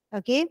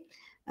 Okay.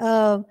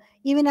 Uh,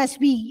 Even as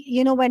we,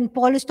 when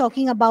Paul is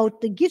talking about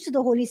the gifts of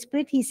the Holy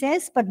Spirit, he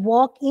says, but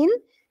walk in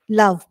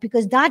love,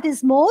 because that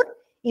is more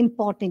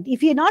important.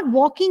 If you're not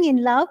walking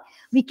in love,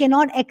 we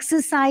cannot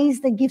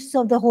exercise the gifts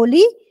of the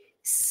Holy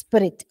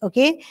Spirit.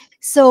 Okay.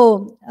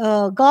 So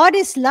God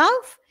is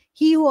love.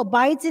 He who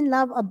abides in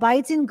love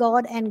abides in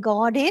God, and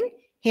God in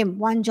him.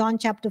 1 John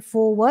chapter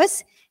 4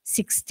 verse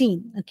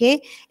 16.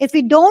 Okay. If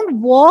we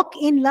don't walk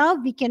in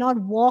love, we cannot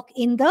walk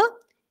in the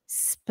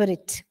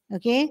Spirit.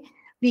 Okay.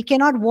 We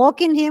cannot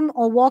walk in him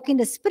or walk in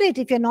the Spirit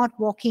if you're not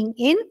walking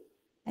in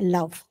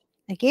love.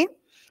 Okay.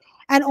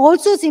 And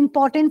also it's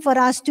important for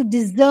us to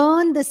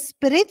discern the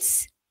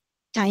Spirit's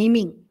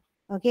timing.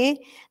 Okay.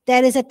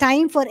 There is a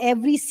time for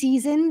every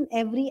season,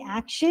 every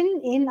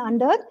action in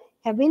under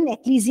heaven.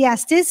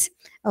 Ecclesiastes.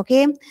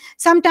 Okay.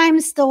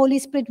 Sometimes the Holy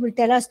Spirit will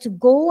tell us to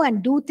go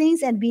and do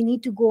things, and we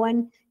need to go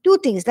and do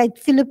things. Like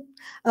Philip,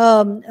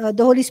 the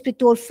Holy Spirit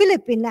told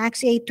Philip in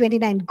Acts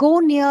 8:29, go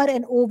near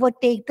and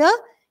overtake the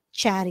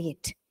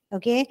chariot.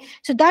 Okay.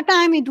 So that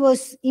time it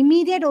was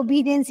immediate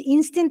obedience.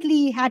 Instantly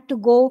he had to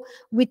go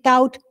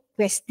without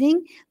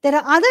questioning. There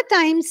are other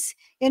times,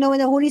 when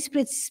the Holy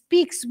Spirit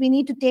speaks, we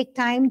need to take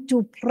time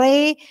to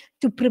pray,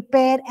 to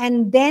prepare,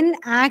 and then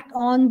act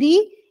on the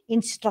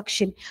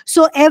instruction.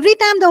 So every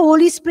time the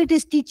Holy Spirit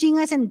is teaching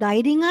us and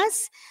guiding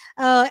us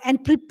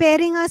and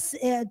preparing us,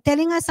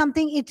 telling us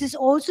something, it is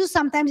also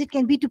sometimes it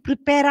can be to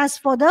prepare us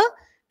for the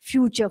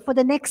future, for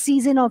the next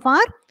season of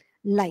our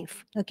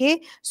life. Okay.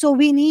 So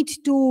we need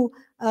to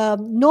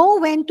know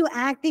when to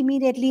act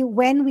immediately,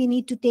 when we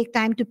need to take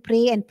time to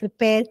pray and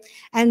prepare,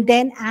 and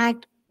then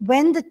act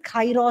when the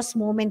Kairos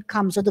moment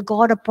comes, or the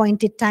God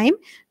appointed time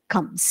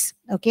comes.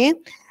 Okay.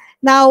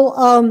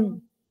 Now,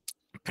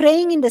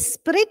 praying in the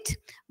Spirit.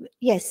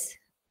 Yes.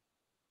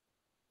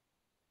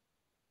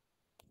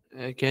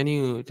 Can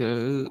you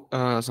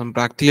tell some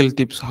practical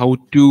tips how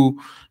to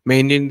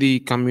maintain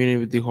the communion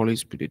with the Holy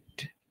Spirit?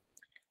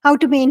 How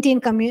to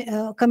maintain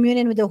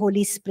communion with the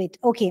Holy Spirit.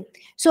 Okay.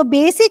 So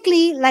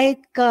basically,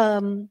 like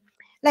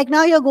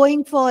now you're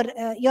going for,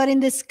 you're in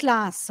this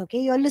class.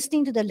 Okay. You're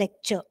listening to the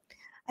lecture.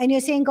 And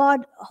you're saying,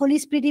 God, Holy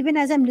Spirit, even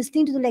as I'm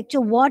listening to the lecture,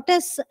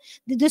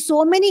 there's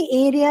so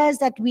many areas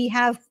that we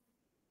have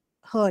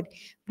heard.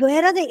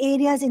 Where are the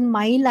areas in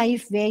my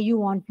life where you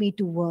want me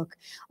to work?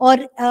 Or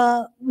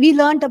we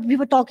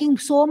were talking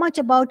so much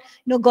about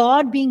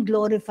God being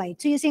glorified.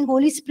 So you're saying,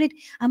 Holy Spirit,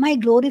 am I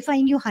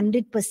glorifying you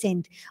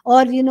 100%?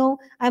 Or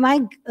am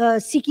I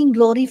seeking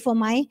glory for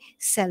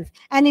myself?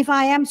 And if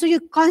I am, so you're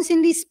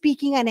constantly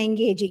speaking and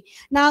engaging.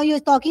 Now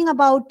you're talking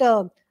about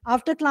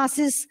after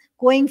classes,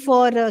 going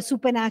for a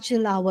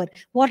supernatural hour.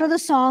 What are the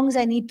songs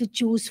I need to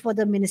choose for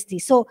the ministry?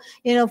 So,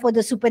 for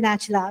the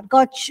supernatural hour,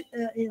 God,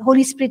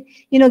 Holy Spirit,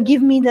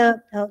 give me the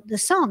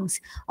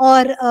songs.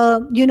 Or,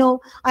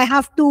 I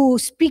have to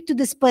speak to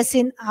this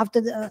person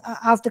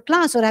after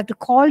class, or I have to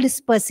call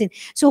this person.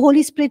 So,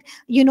 Holy Spirit,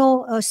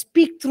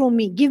 speak through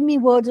me, give me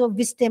words of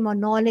wisdom or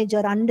knowledge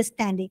or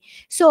understanding.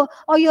 So,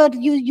 or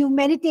you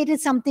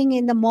meditated something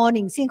in the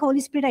morning, saying,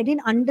 Holy Spirit, I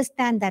didn't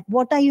understand that.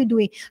 What are you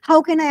doing?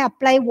 How can I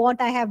apply what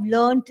I have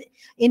learned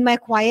in my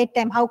quiet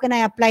time? How can I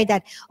apply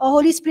that? Oh,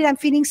 Holy Spirit, I'm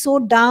feeling so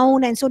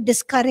down and so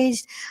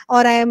discouraged, or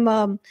I'm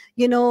not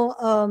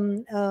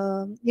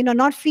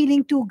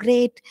feeling too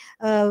great.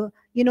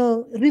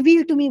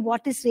 Reveal to me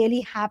what is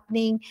really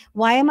happening.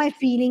 Why am I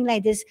feeling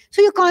like this?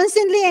 So you're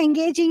constantly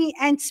engaging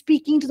and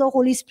speaking to the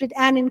Holy Spirit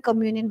and in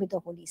communion with the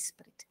Holy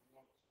Spirit.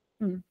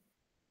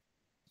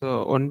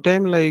 So one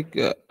time, like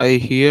I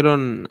hear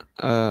on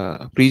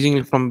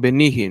preaching from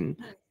Benny Hinn,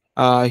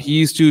 he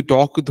used to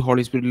talk with the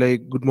Holy Spirit,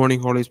 like "Good morning,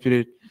 Holy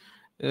Spirit."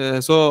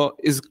 So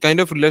is kind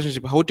of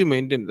relationship. How to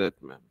maintain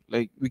that, man?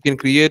 Like we can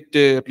create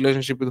a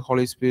relationship with the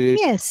Holy Spirit.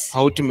 Yes.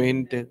 How to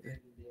maintain that?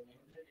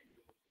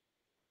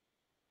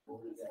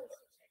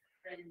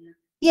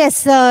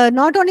 Yes,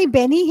 not only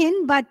Benny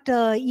Hinn, but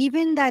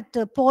even that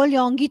Paul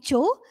Yonggi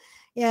Cho.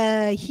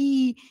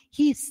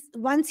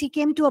 Once he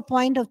came to a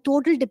point of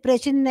total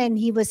depression, and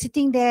he was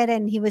sitting there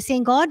and he was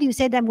saying, God, you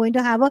said I'm going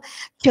to have a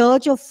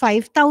church of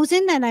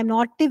 5,000 and I'm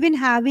not even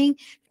having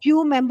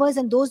few members,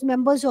 and those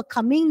members who are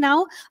coming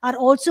now are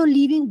also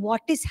leaving.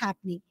 What is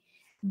happening?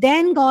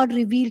 Then God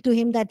revealed to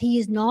him that he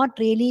is not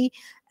really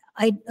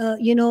not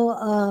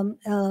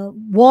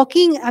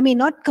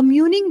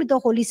communing with the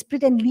Holy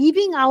Spirit and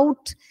leaving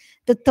out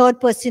the third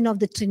person of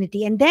the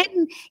Trinity. And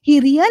then he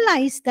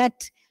realized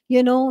that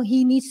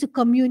he needs to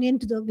communion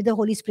with the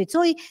Holy Spirit.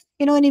 So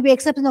when he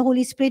wakes up in the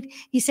Holy Spirit,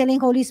 he's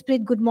telling Holy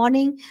Spirit, good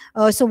morning.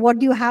 So what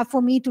do you have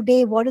for me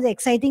today? What are the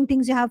exciting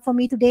things you have for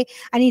me today?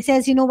 And he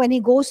says, when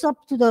he goes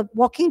up to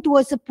walking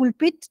towards the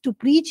pulpit to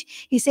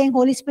preach, he's saying,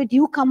 Holy Spirit,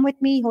 you come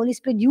with me. Holy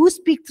Spirit, you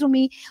speak through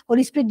me.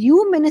 Holy Spirit,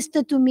 you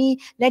minister to me.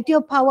 Let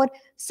your power.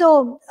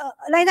 So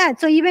like that.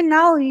 So even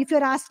now, if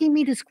you're asking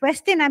me this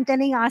question,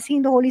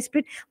 asking the Holy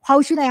Spirit,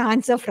 how should I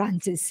answer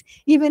Francis?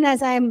 Even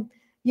as I'm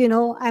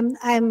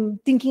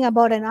thinking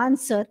about an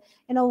answer,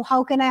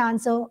 how can I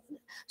answer?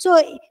 So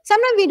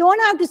sometimes we don't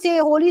have to say,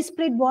 Holy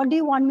Spirit, what do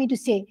you want me to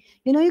say?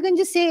 You can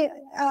just say,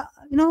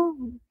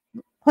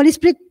 Holy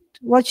Spirit,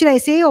 what should I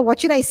say? Or what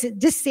should I say?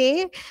 Just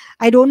say,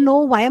 I don't know.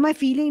 Why am I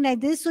feeling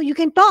like this? So you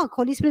can talk.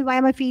 Holy Spirit, why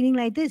am I feeling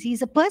like this?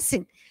 He's a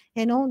person.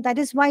 That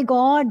is why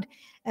God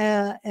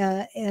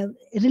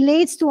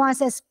relates to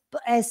us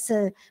as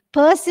a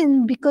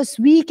person, because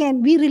we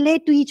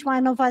relate to each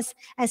one of us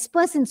as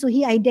person. So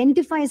he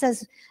identifies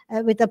us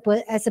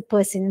as a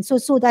person. And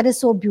so that is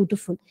so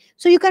beautiful.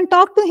 So you can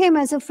talk to him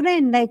as a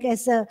friend, like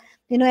as a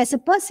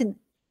person.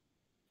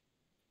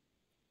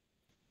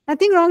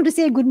 Nothing wrong to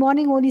say good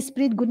morning, Holy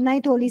Spirit, good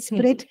night, Holy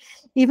Spirit.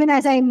 Even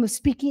as I'm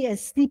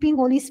sleeping,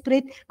 Holy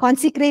Spirit,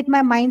 consecrate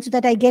my mind so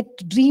that I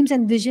get dreams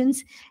and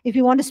visions. If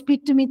you want to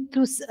speak to me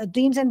through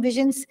dreams and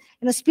visions,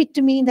 speak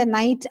to me in the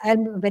night.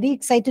 I'm very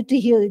excited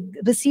to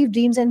receive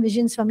dreams and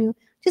visions from you.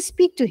 Just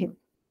speak to him.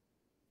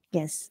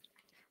 Yes.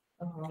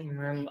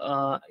 Ma'am,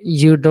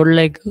 you told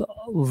like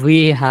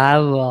we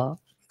have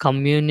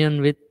communion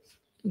with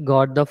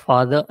God the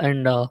Father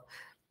and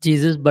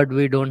Jesus, but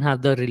we don't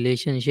have the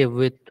relationship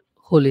with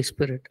Holy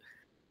Spirit.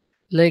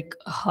 Like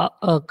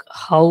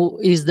how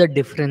is the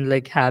difference,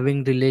 like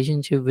having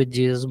relationship with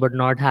Jesus but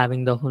not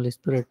having the Holy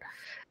Spirit?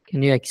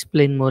 Can you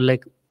explain more,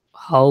 like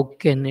how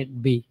can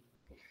it be?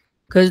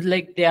 Because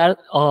like they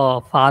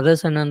are Father,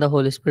 Son and the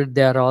Holy Spirit,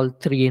 they are all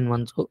three in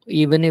one. So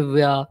even if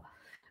we are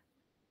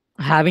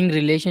having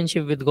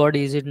relationship with God,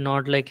 is it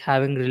not like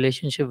having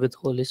relationship with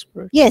Holy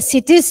Spirit? Yes,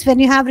 it is. When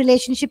you have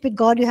relationship with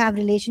God, you have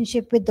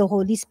relationship with the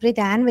Holy Spirit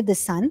and with the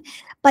Son.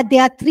 But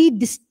there are three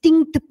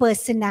distinct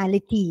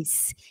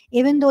personalities.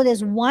 Even though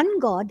there's one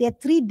God, there are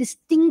three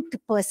distinct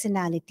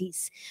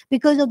personalities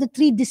because of the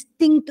three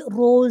distinct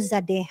roles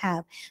that they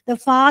have. The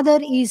Father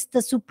is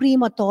the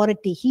supreme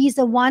authority. He is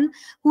the one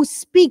who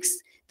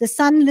speaks. The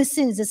Son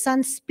listens. The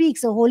Son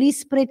speaks. The Holy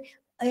Spirit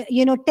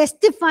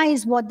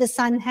testifies what the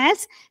Son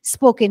has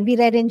spoken. We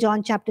read in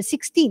John chapter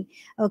 16.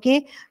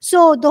 Okay.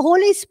 So the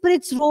Holy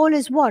Spirit's role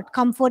is what?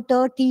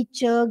 Comforter,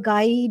 teacher,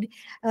 guide,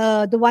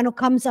 the one who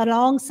comes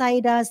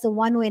alongside us, the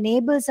one who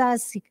enables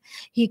us.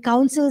 He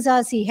counsels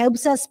us. He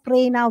helps us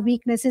pray in our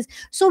weaknesses.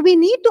 So we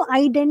need to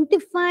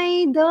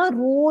identify the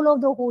role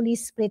of the Holy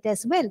Spirit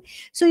as well.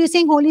 So you're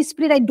saying, Holy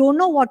Spirit, I don't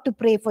know what to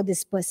pray for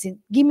this person.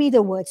 Give me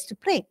the words to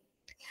pray.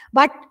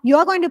 But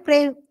you're going to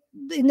pray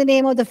in the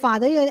name of the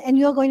Father, and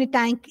you're going to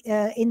thank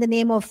in the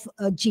name of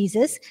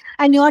Jesus,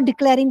 and you're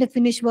declaring the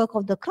finished work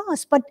of the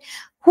cross. But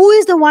who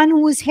is the one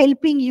who is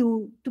helping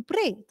you to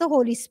pray? The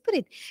Holy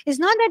Spirit. It's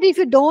not that if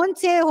you don't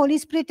say Holy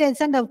Spirit and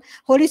Son, the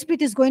Holy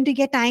Spirit is going to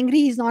get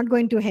angry. He's not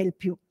going to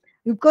help you.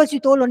 Because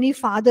you told only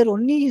Father,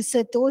 only you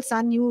told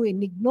Son, you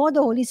ignore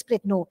the Holy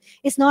Spirit. No,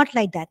 it's not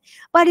like that.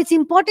 But it's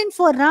important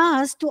for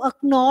us to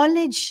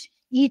acknowledge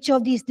each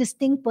of these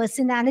distinct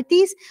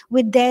personalities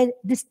with their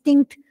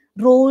distinct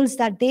roles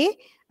that they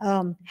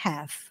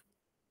have.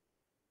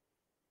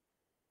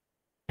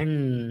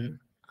 And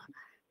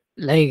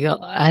like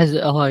as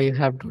you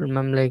have to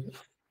remember, like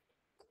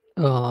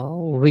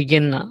we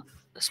can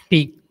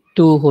speak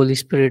to Holy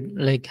Spirit,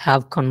 like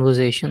have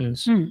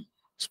conversations,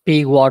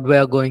 speak what we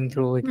are going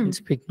through. We can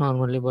speak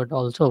normally, but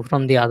also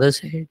from the other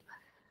side,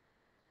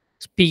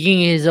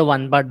 speaking is the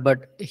one part,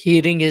 but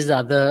hearing is the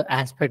other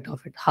aspect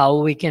of it. How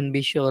we can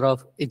be sure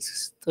of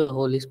it's the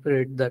Holy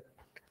Spirit that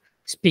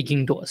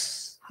speaking to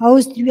us?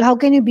 How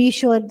can you be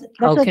sure?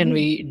 How can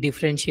we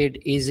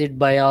differentiate? Is it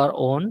by our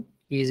own?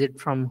 Is it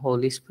from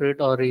Holy Spirit,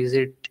 or is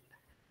it?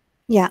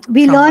 Yeah,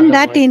 we learned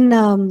that in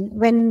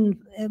when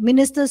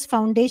Ministers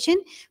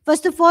Foundation.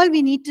 First of all,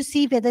 we need to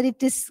see whether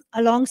it is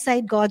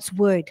alongside God's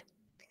word.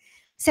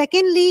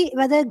 Secondly,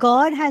 whether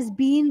God has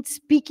been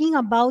speaking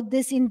about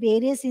this in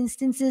various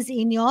instances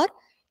in your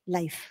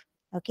life.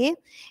 Okay,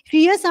 if you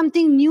hear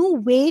something new,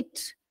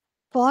 wait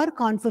for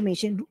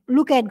confirmation.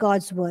 Look at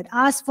God's word.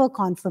 Ask for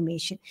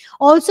confirmation.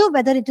 Also,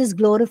 whether it is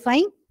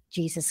glorifying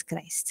Jesus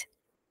Christ.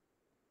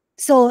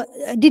 So,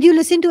 did you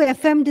listen to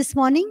FM this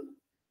morning?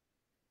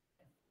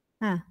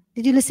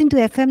 Did you listen to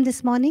FM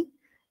this morning?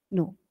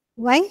 No.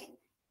 Why?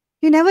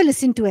 You never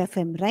listen to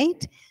FM,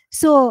 right?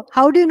 So,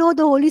 how do you know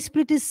the Holy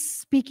Spirit is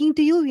speaking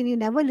to you when you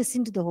never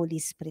listen to the Holy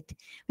Spirit?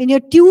 When you're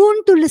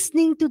tuned to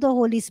listening to the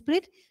Holy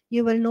Spirit,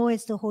 you will know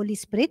it's the Holy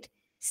Spirit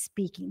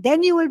speaking.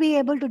 Then you will be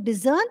able to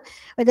discern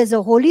whether it's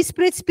the Holy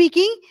Spirit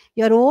speaking,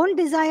 your own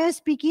desire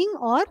speaking,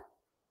 or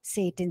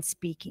Satan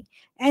speaking.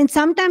 And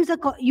sometimes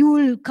you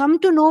will come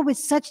to know with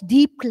such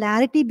deep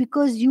clarity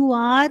because you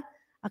are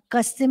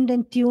accustomed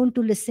and tuned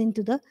to listen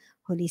to the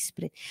Holy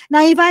Spirit.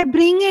 Now, if I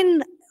bring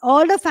in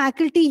all the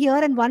faculty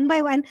here and one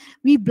by one,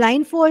 we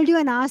blindfold you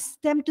and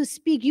ask them to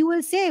speak, you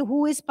will say,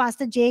 who is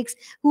Pastor Jakes?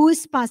 Who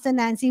is Pastor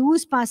Nancy? Who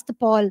is Pastor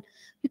Paul?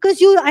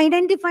 Because you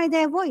identify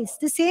their voice.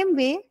 The same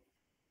way,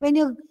 when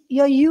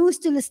you're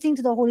used to listening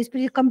to the Holy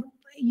Spirit,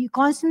 you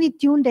constantly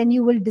tuned and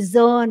you will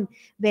discern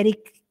very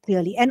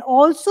clearly. And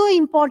also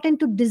important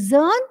to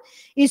discern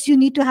is you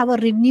need to have a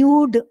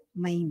renewed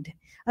mind.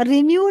 A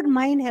renewed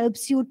mind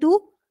helps you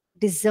to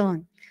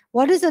discern.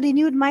 What is a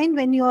renewed mind?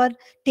 When you are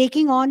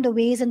taking on the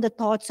ways and the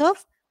thoughts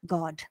of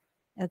God.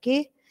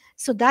 Okay.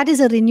 So that is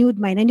a renewed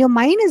mind. And your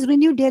mind is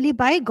renewed daily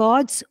by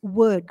God's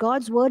word.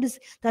 God's word is,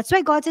 that's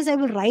why God says, I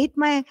will write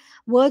my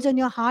words on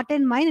your heart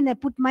and mind, and I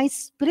put my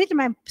spirit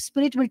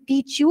will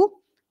teach you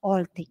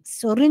all things.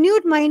 So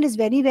renewed mind is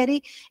very,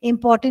 very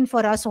important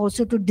for us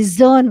also to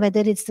discern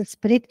whether it's the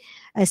Spirit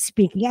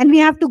speaking. And we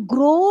have to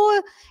grow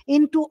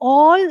into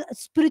all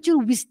spiritual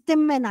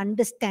wisdom and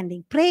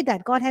understanding. Pray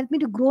that God help me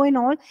to grow in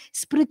all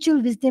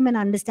spiritual wisdom and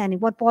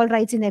understanding, what Paul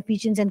writes in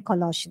Ephesians and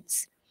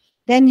Colossians.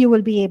 Then you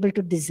will be able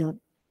to discern.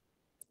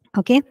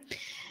 Okay.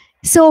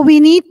 So we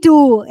need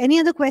to, any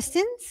other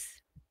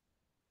questions?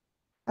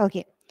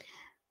 Okay.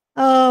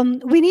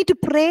 We need to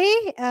pray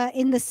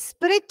in the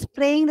Spirit.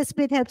 Praying in the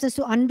Spirit helps us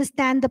to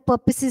understand the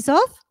purposes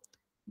of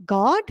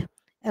God.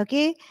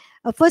 Okay.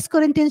 1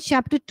 Corinthians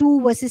chapter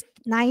 2 verses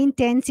 9,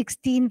 10,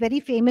 16, very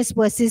famous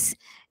verses.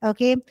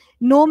 Okay.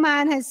 No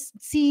man has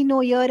seen,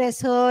 no ear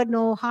has heard,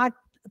 no heart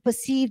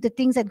perceived the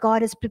things that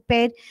God has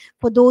prepared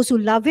for those who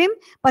love him.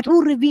 But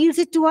who reveals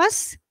it to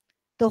us?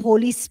 The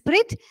Holy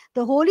Spirit.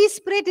 The Holy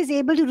Spirit is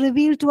able to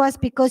reveal to us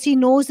because he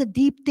knows the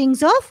deep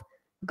things of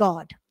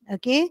God.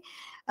 Okay.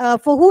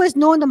 For who has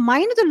known the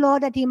mind of the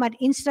Lord that he might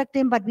instruct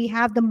him, but we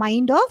have the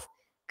mind of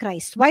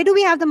Christ. Why do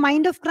we have the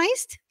mind of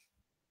Christ?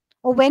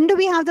 Or when do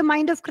we have the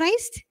mind of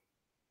Christ?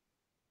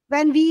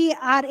 When we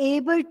are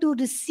able to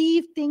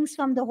receive things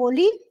from the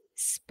Holy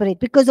Spirit,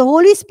 because the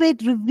Holy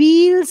Spirit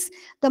reveals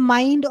the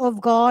mind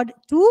of God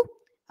to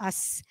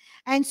us.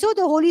 And so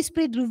the Holy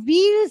Spirit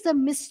reveals the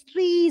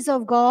mysteries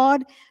of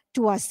God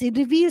to us. It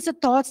reveals the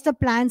thoughts, the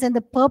plans, and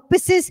the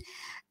purposes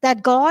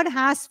that God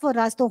has for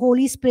us. The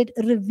Holy Spirit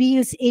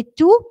reveals it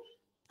to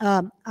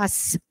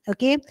us.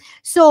 Okay.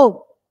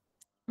 So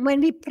when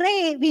we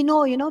pray, we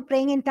know,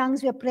 praying in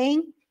tongues, we are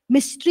praying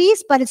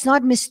mysteries, but it's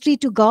not mystery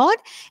to God.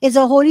 It's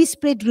the Holy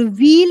Spirit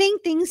revealing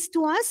things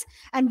to us,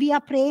 and we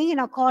are praying in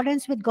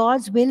accordance with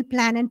God's will,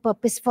 plan, and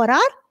purpose for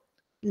our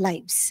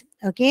lives.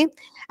 Okay.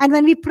 And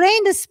when we pray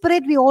in the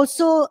Spirit, we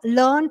also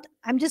learned,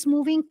 I'm just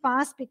moving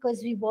fast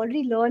because we've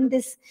already learned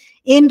this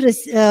in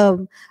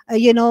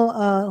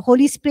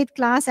Holy Spirit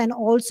class and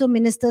also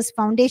Ministers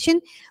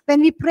Foundation.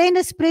 When we pray in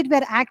the Spirit,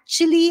 we're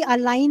actually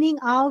aligning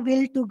our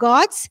will to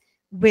God's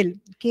will.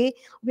 Okay.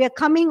 We are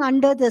coming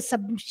under the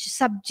submission,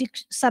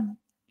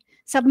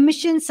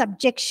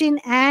 subjection,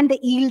 and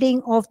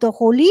yielding of the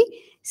Holy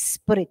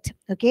Spirit.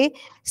 Okay.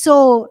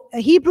 So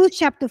Hebrews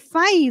chapter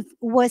 5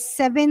 verse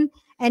 7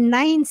 and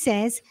 9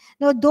 says,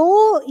 now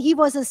though he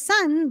was a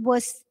son,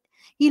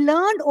 he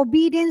learned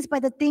obedience by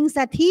the things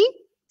that he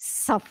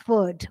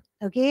suffered.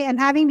 Okay. And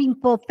having been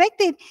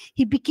perfected,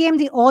 he became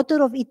the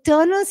author of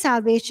eternal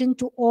salvation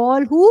to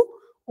all who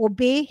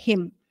obey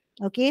him.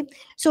 Okay.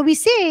 So we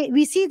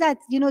see that,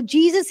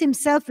 Jesus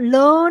himself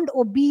learned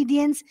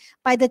obedience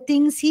by the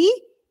things he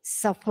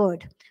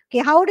suffered.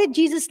 Okay. How did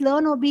Jesus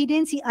learn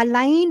obedience? He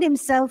aligned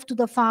himself to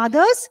the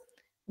Father's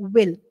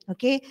will.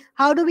 Okay.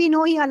 How do we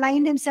know he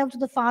aligned himself to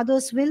the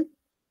Father's will?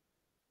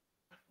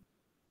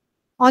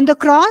 On the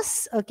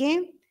cross.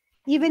 Okay.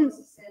 Even,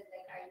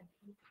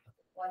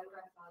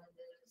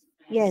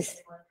 yes.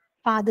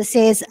 Father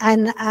says,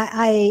 and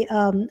I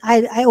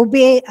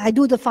obey, I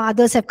do the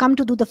Father's, I've come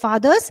to do the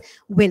Father's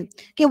will.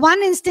 Okay,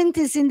 one instance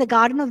is in the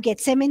Garden of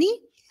Gethsemane.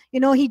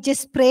 He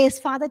just prays,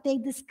 Father,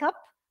 take this cup,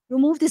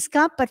 remove this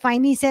cup, but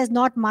finally he says,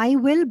 not my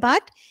will,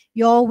 but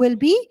your will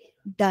be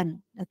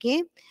done.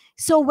 Okay,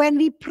 so when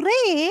we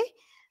pray,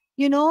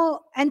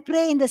 and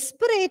pray in the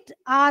Spirit,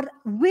 our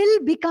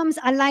will becomes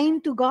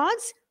aligned to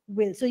God's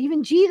will. So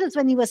even Jesus,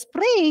 when he was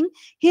praying,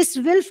 his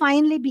will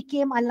finally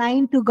became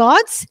aligned to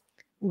God's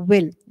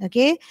will.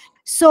 Okay.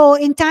 So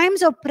in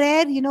times of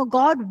prayer,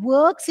 God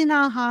works in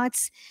our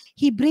hearts.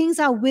 He brings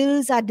our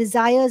wills, our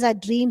desires, our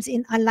dreams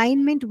in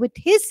alignment with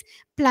his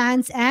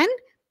plans and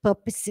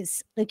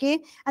purposes. Okay.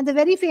 And the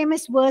very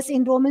famous verse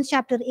in Romans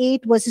chapter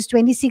 8, verses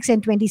 26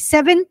 and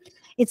 27,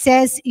 it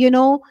says,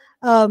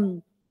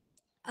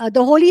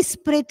 the Holy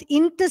Spirit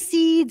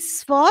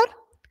intercedes for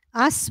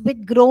us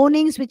with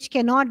groanings which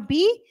cannot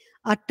be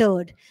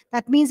uttered.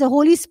 That means the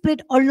Holy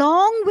Spirit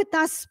along with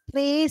us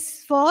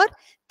prays for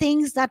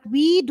things that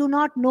we do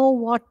not know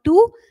what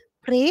to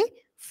pray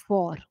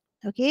for.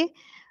 Okay.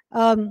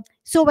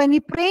 So when we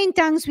pray in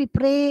tongues, we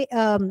pray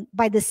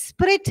by the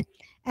Spirit,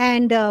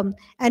 and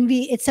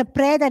it's a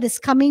prayer that is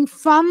coming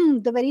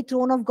from the very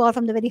throne of God,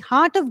 from the very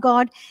heart of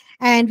God,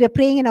 and we're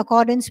praying in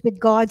accordance with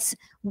God's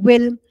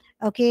will.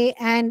 Okay.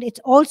 And it's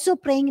also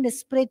praying in the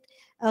Spirit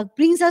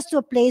brings us to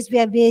a place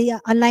where we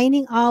are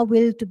aligning our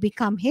will to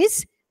become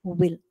his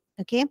will.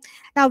 Okay.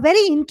 Now,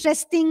 very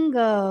interesting,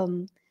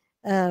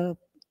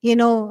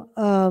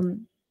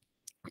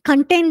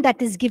 content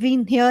that is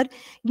given here,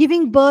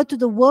 giving birth to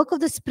the work of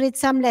the Spirit,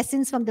 some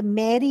lessons from the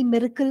Mary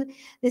miracle.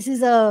 This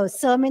is a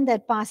sermon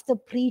that Pastor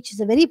preached.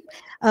 It's a very,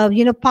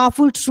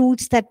 powerful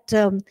truths that,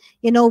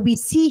 we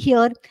see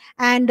here.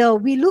 And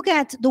we look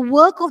at the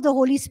work of the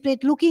Holy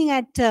Spirit, looking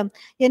at, how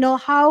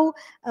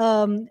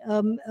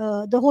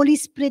the Holy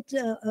Spirit,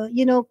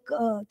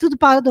 through the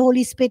power of the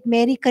Holy Spirit,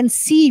 Mary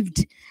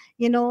conceived,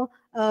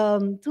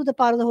 through the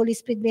power of the Holy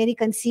Spirit, Mary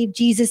conceived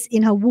Jesus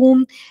in her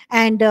womb,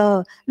 and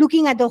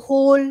looking at the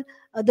whole,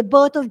 the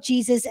birth of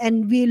Jesus,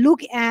 and we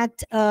look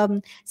at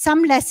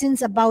some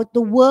lessons about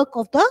the work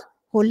of the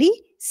Holy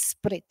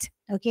Spirit.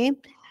 Okay,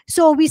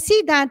 so we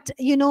see that,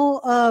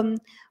 the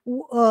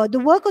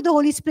work of the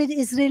Holy Spirit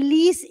is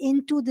released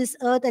into this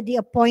earth at the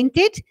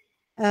appointed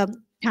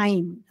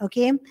time.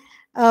 Okay,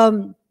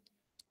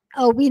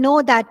 we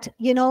know that,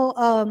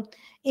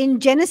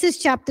 in Genesis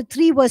chapter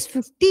 3 verse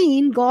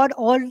 15, God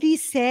already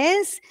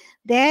says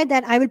there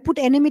that I will put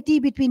enmity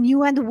between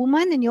you and the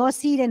woman, and your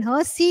seed and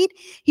her seed.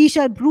 He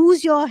shall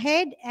bruise your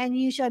head and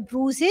you shall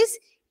bruise his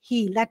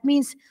heel. That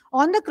means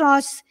on the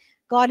cross,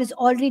 God is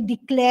already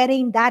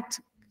declaring that,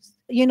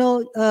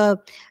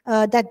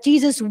 that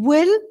Jesus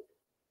will,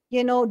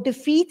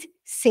 defeat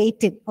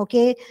Satan.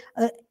 Okay,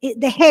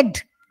 the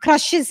head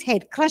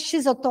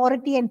crushes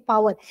authority and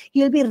power.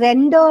 He'll be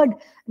rendered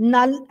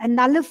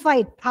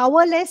nullified,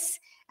 powerless,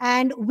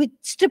 and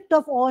stripped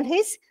of all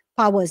his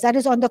powers. That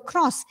is on the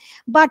cross.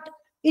 But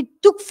it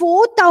took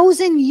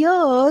 4,000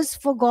 years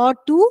for God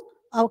to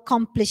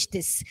accomplish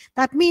this.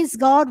 That means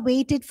God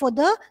waited for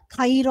the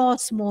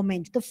kairos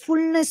moment, the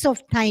fullness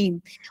of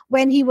time,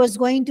 when he was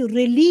going to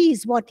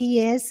release what he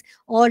has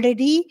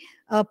already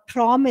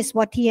promised,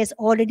 what he has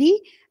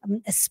already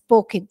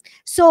spoken.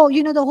 So,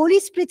 the Holy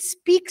Spirit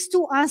speaks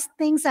to us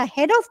things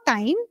ahead of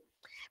time,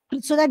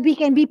 so that we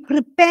can be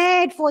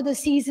prepared for the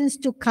seasons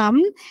to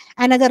come.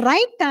 And at the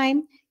right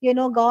time,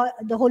 God,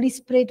 the Holy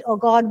Spirit or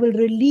God will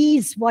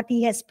release what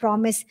he has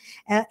promised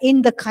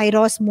in the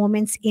kairos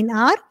moments in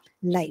our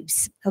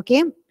lives.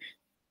 Okay.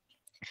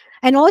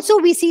 And also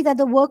we see that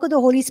the work of the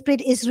Holy Spirit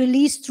is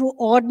released through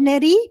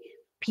ordinary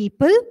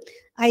people.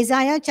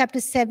 Isaiah chapter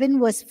 7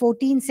 verse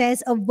 14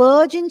 says, a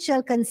virgin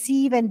shall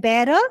conceive and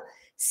bear a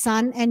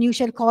son, and you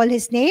shall call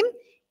his name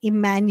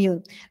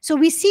Emmanuel. So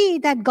we see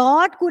that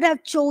God could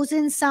have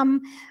chosen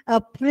some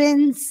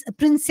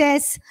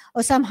princess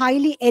or some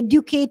highly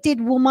educated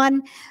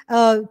woman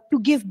to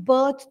give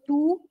birth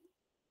to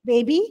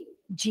baby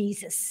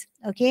Jesus.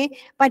 Okay,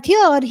 but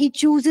here he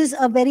chooses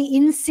a very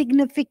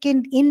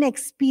insignificant,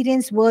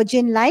 inexperienced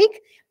virgin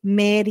like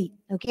Mary.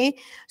 Okay,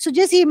 so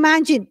just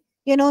imagine,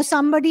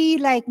 somebody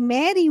like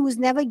Mary who's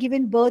never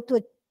given birth to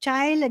a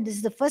child, and this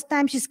is the first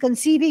time she's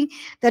conceiving,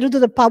 that is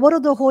the power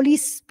of the Holy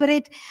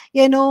Spirit.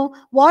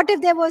 What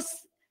if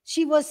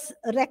she was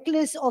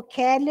reckless or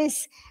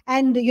careless,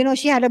 and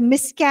she had a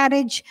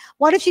miscarriage?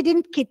 What if she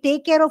didn't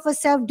take care of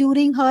herself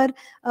during her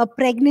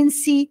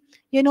pregnancy?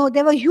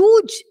 There were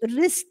huge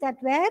risks that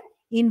were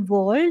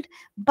involved.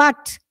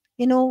 But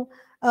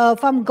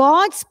from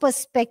God's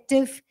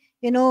perspective,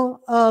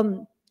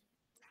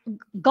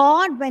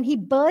 God, when he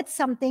births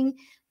something,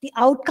 the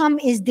outcome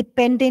is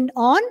dependent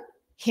on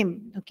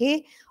him.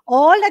 Okay,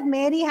 all that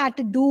Mary had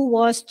to do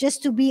was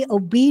just to be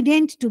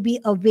obedient, to be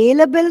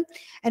available.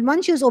 And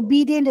once she was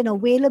obedient and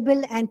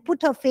available and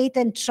put her faith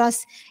and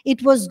trust,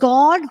 it was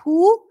God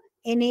who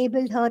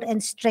enabled her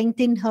and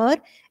strengthened her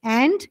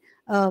and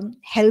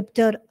helped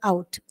her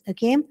out.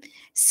 Okay,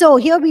 so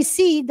here we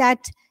see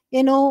that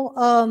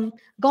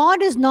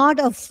God is not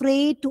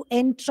afraid to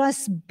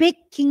entrust big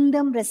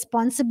kingdom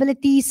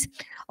responsibilities,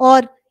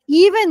 or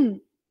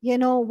even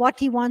what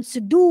he wants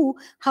to do,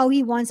 how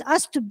he wants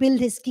us to build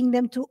his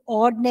kingdom through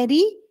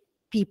ordinary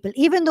people.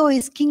 Even though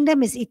his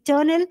kingdom is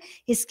eternal,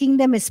 his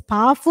kingdom is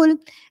powerful.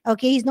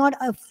 Okay, he's not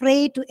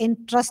afraid to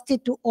entrust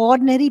it to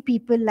ordinary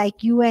people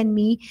like you and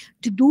me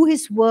to do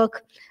his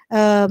work,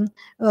 or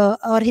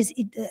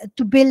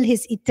to build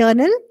his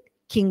eternal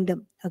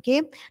kingdom.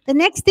 Okay, the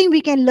next thing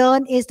we can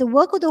learn is the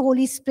work of the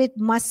Holy Spirit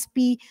must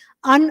be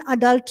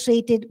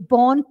unadulterated,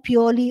 born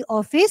purely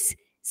of his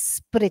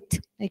Spirit.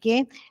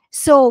 Okay,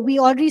 so we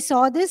already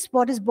saw this.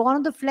 What is born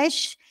of the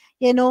flesh,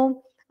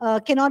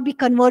 cannot be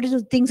converted to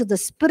things of the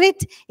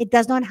Spirit. It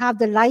does not have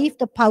the life,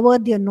 the power,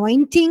 the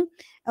anointing.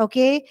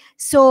 Okay,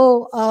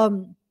 so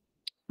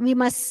we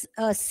must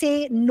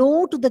say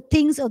no to the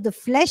things of the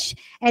flesh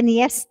and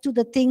yes to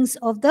the things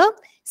of the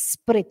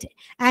Spirit.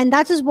 And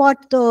that is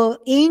what the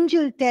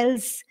angel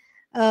tells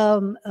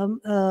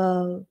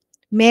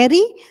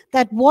Mary,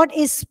 that what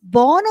is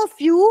born of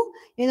you,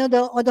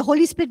 the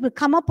Holy Spirit will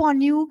come upon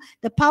you.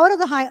 The power of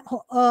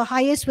the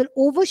highest will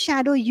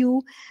overshadow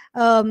you,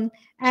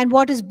 and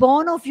what is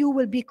born of you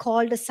will be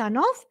called the Son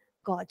of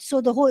God. So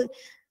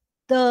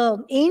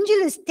the angel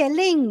is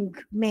telling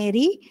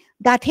Mary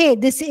that, hey,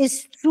 this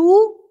is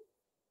through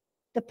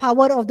the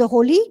power of the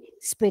Holy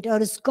Spirit, or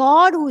it's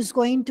God who is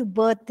going to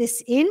birth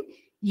this in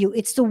you.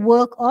 It's the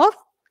work of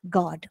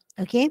God.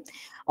 Okay.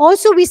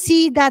 Also, we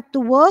see that the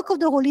work of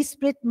the Holy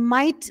Spirit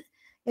might,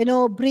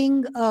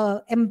 bring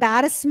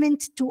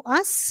embarrassment to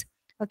us.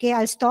 Okay,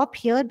 I'll stop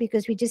here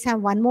because we just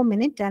have one more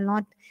minute. I'll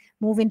not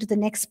move into the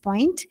next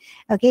point.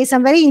 Okay,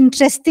 some very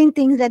interesting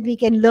things that we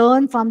can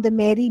learn from the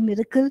Mary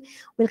miracle.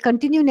 We'll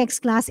continue next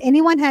class.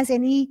 Anyone has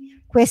any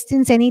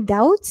questions, any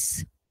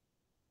doubts?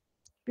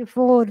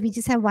 Before we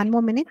just have one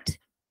more minute.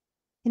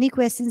 Any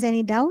questions,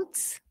 any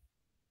doubts?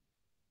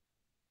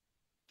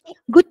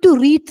 good to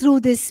read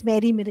through this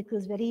Mary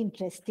miracles. Very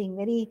interesting,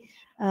 very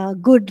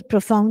good,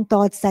 profound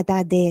thoughts that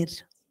are there.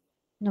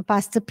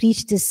 Pastor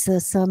preached this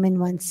sermon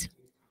once,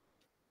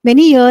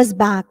 many years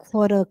back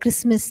for a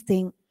Christmas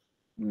thing.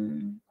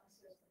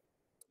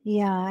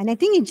 Yeah, and I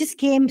think it just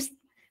came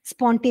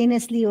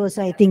spontaneously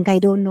also, I think. I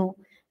don't know.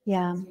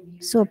 Yeah,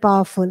 so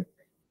powerful.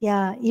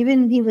 Yeah,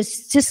 even he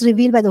was just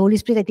revealed by the Holy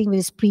Spirit, I think, when he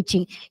was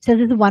preaching. So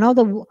this is one of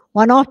the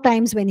one-off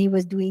times when he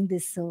was doing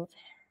this. So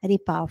very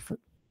powerful.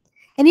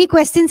 Any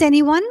questions,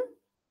 anyone?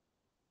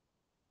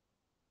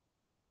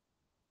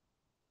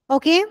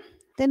 Okay,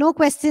 there are no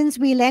questions.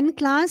 We'll end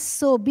class.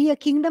 So be a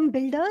kingdom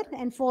builder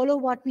and follow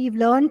what we've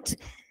learned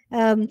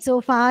so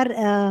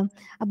far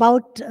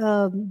about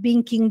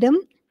being kingdom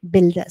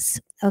builders.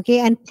 Okay,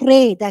 and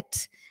pray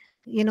that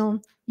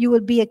you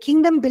will be a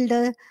kingdom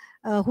builder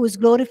who is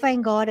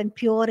glorifying God and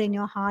pure in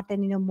your heart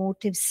and in your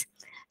motives.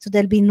 So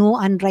there'll be no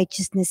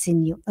unrighteousness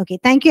in you. Okay,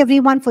 thank you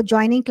everyone for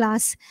joining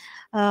class.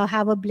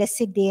 Have a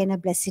blessed day and a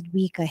blessed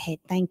week ahead.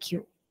 Thank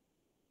you.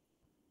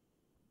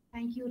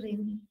 Thank you,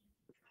 Rain.